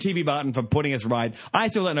with. Thank you, TV Barton, for putting us right. I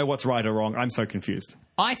still don't know what's right or wrong. I'm so confused.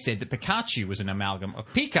 I said that Pikachu was an amalgam of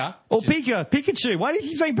Pika. Or Pikachu. Why do you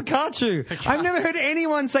keep saying Pikachu? I've never heard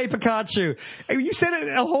anyone say Pikachu. You said it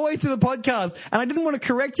the whole way through the podcast, and I didn't want to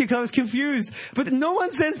correct you because I was confused. But no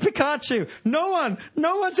one says Pikachu. No one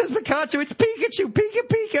says Pikachu. It's Pikachu.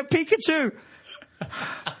 Pikachu.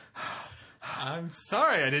 I'm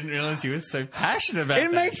sorry, I didn't realize you were so passionate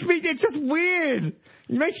about that. It's just weird. It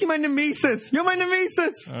makes you my nemesis. You're my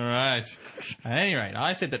nemesis. All right. At any rate,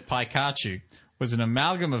 I said that Pikachu was an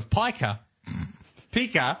amalgam of Pika,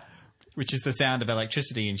 which is the sound of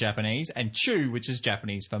electricity in Japanese, and Chu, which is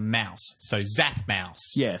Japanese for mouse. So zap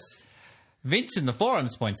mouse. Yes. Vince in the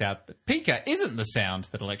forums points out that Pika isn't the sound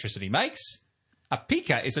that electricity makes. A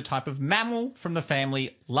Pika is a type of mammal from the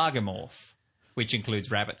family Lagomorph, which includes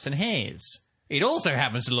rabbits and hares. It also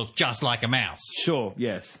happens to look just like a mouse. Sure,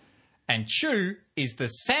 yes. And Chu is the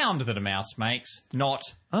sound that a mouse makes, not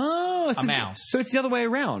Oh, a mouse. So it's the other way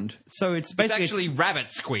around. So it's basically actually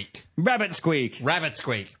rabbit squeak. rabbit squeak. Rabbit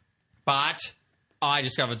squeak. But I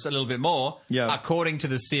discovered a little bit more. Yeah. According to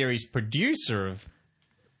the series producer of...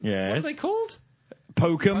 Yes. What are they called?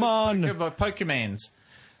 Pokemon. Pokemans.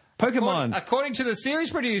 Pokemon. According to the series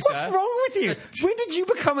producer... What's wrong with you? When did you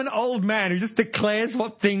become an old man who just declares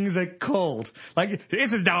what things are called? Like,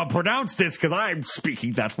 this is how I pronounce this because I'm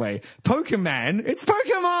speaking that way. Pokemon? It's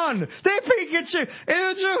Pokemon! They're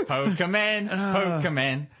Pikachu!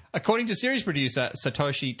 Pokemon. According to series producer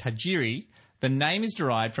Satoshi Tajiri, the name is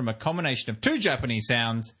derived from a combination of two Japanese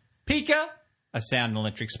sounds, Pika, a sound an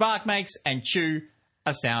electric spark makes, and Chu,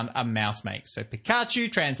 a sound a mouse makes. So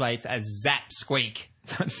Pikachu translates as zap squeak.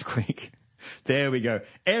 Zap squeak. There we go.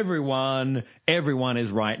 Everyone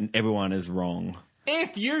is right and everyone is wrong.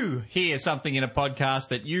 If you hear something in a podcast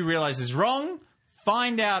that you realise is wrong,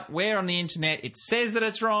 find out where on the internet it says that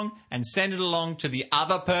it's wrong and send it along to the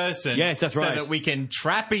other person. Yes, that's right. So that we can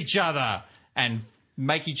trap each other and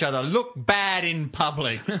make each other look bad in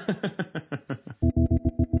public.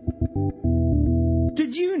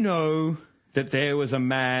 Did you know that there was a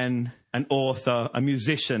man, an author, a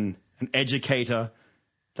musician, an educator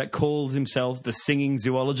that calls himself the singing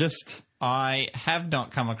zoologist? I have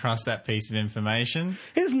not come across that piece of information.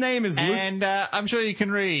 His name is Luke. And I'm sure you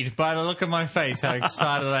can read by the look of my face how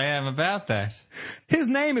excited I am about that. His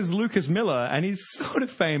name is Lucas Miller, and he's sort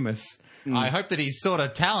of famous. I hope that he's sort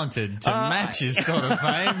of talented to match his sort of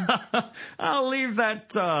fame. I'll leave that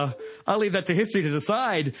to history to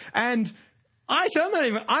decide. And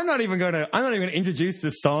actually, I'm not even going to introduce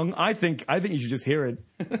this song. I think you should just hear it.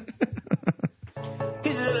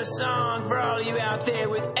 Here's a little song for all you out there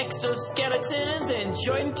with exoskeletons and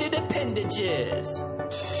jointed appendages.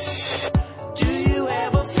 Do you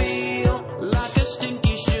ever feel like a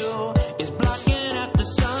stinky shoe is blocking out the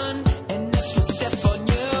sun and next will step on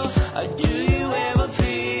you? Do you ever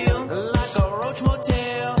feel like a roach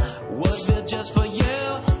motel was built just for you?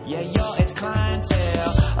 Yeah, you're its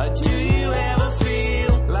clientele. Do you ever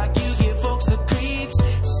feel like you give folks the creeps?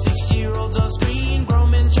 6-year-olds on screen, grown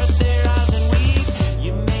men shut their eyes and weep.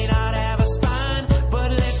 You may not have a spine, but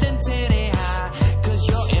lift antennae high, 'cause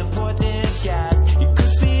you're important, guys. You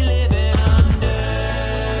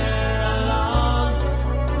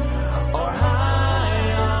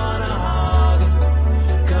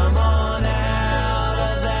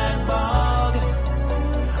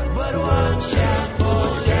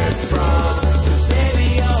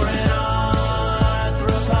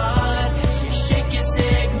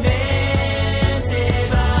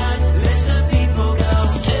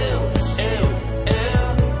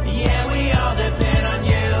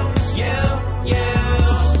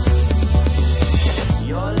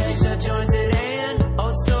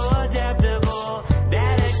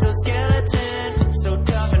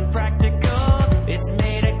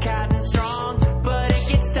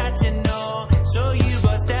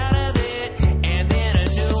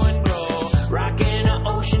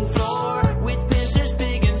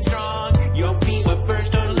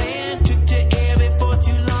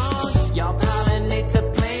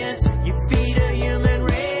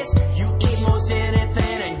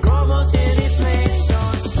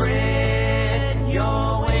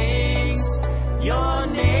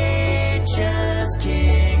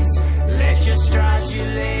let your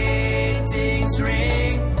stridulating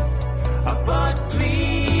ring. But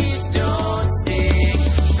please don't sting,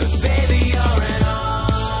 'cause baby you're an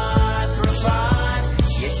arthropod.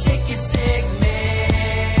 You shake your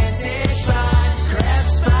segmented spine. Crab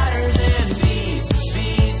spiders and bees,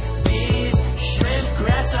 shrimp,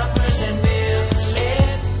 grasshoppers and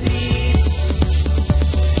millipedes.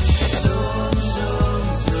 Zoom, zoom,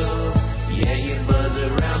 zoom, yeah, you buzz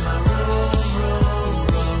around my room.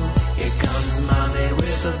 Here comes mommy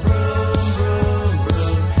with a broom.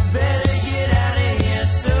 Better get out of here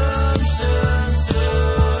soon.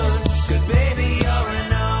 'Cause baby you're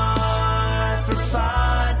an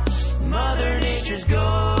arthropod. Mother Nature's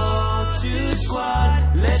go-to squad.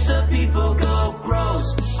 Let the people go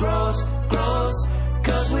gross.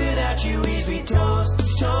 'Cause without you we'd be toast.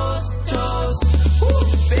 Woo!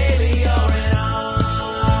 Baby you're an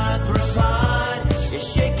arthropod. You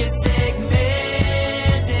shake your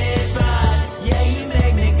segmented body. Yeah, you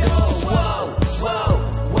make me go whoa.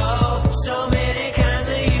 So many kinds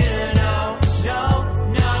of you to know.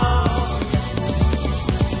 No.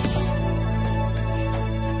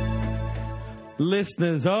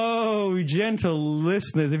 Listeners, oh, gentle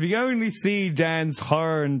listeners, if you only see Dan's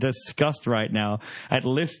horror and disgust right now at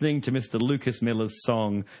listening to Mr. Lucas Miller's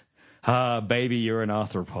song, Baby, You're an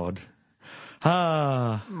Arthropod.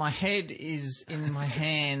 My head is in my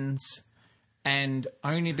hands, and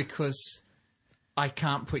only because I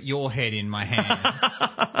can't put your head in my hands.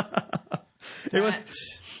 It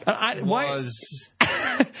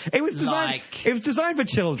was designed. Like- It was designed for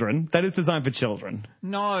children. That is designed for children.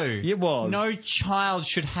 No. It was. No child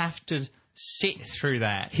should have to sit through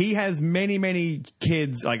that. He has many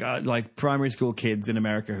kids, like primary school kids in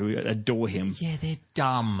America who adore him. Yeah, they're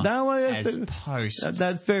dumb No, well, as posts.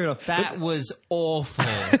 That's fair enough. That was awful.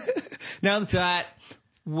 Now, That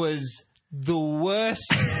was the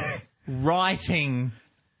worst writing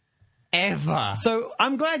ever. so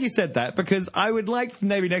I'm glad you said that, because I would like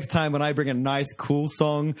maybe next time when I bring a nice, cool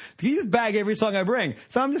song, to just bag every song I bring.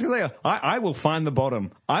 So I'm just going to say, I will find the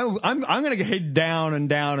bottom. I'm going to head down and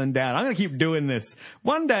down and down. I'm going to keep doing this.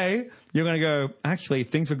 One day, you're going to go, actually,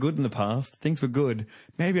 things were good in the past. Things were good.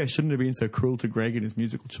 Maybe I shouldn't have been so cruel to Greg and his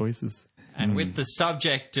musical choices. And with the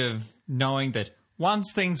subject of knowing that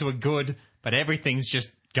once things were good, but everything's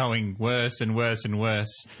just going worse and worse and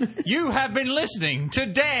worse, you have been listening to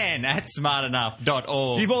Dan at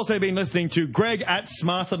smartenough.org. You've also been listening to Greg at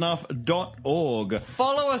smartenough.org.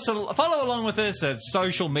 Follow along with us at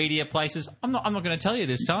social media places. I'm not going to tell you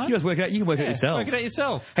this time. You just work it out. You can work it yourself. Work it out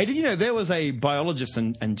yourself. Hey, did you know there was a biologist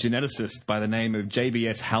and geneticist by the name of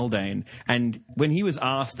J.B.S. Haldane, and when he was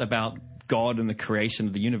asked about God and the creation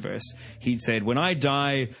of the universe, he'd said, when I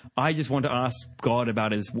die, I just want to ask God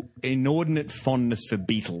about his inordinate fondness for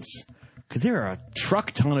beetles. Because there are a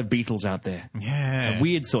truck ton of beetles out there. Yeah. A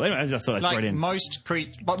weird sort. Anyway, I just thought I'd throw it in. Most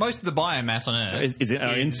of the biomass on Earth Is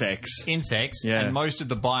insects. Insects, Yeah. and most of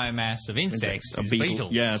the biomass of insects is beetle.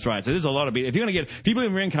 beetles. Yeah, that's right. So there's a lot of beetles. If you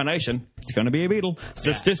believe in reincarnation, it's going to be a beetle.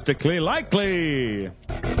 Statistically likely.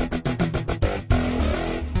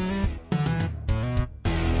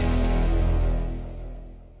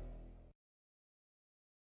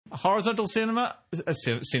 Horizontal cinema.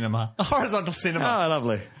 A horizontal cinema. Oh,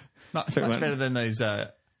 lovely. Much So it went- better than those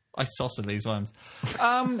isosceles ones.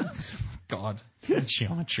 God,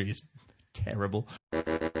 geometry is terrible.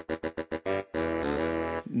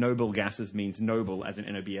 Noble gases means noble as in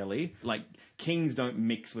N-O-B-L-E. Like, kings don't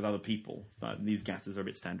mix with other people. These gases are a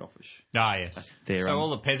bit standoffish. Ah, yes. Their, So all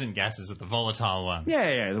the peasant gases are the volatile ones.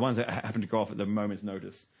 Yeah, the ones that happen to go off at the moment's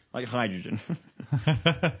notice. Like hydrogen.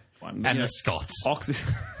 One, And the Scots. Oxygen.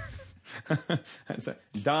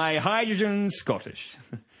 Dihydrogen Scottish.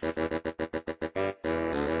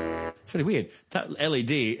 It's really weird. That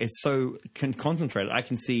LED is so concentrated. I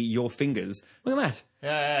can see your fingers. Look at that.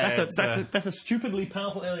 Yeah, That's a stupidly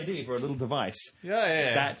powerful LED for a little device.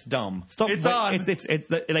 Yeah. That's dumb. Stop. It's on.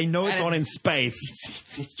 They know it's And on in space.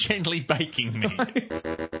 It's gently baking me.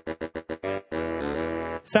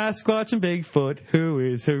 Sasquatch and Bigfoot, who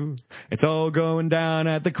is who? It's all going down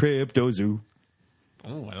at the Crypto Zoo.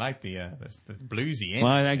 Oh, I like the bluesy end.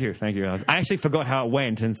 Well, thank you. I actually forgot how it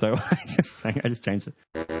went, and so I just changed it.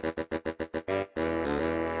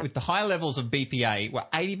 With the high levels of BPA, we're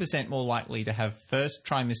 80% more likely to have first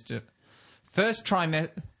trimester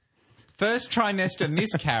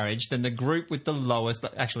miscarriage than the group with the lowest.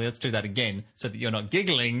 But actually, let's do that again so that you're not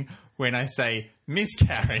giggling when I say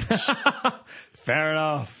miscarriage. Fair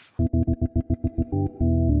enough.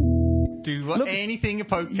 Do Look, anything a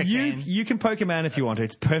poker can. You can poke a man if you want.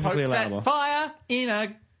 It's perfectly Pokes allowable. at fire in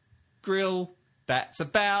a grill. That's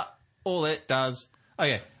about all it does.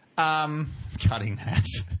 Okay. Cutting that.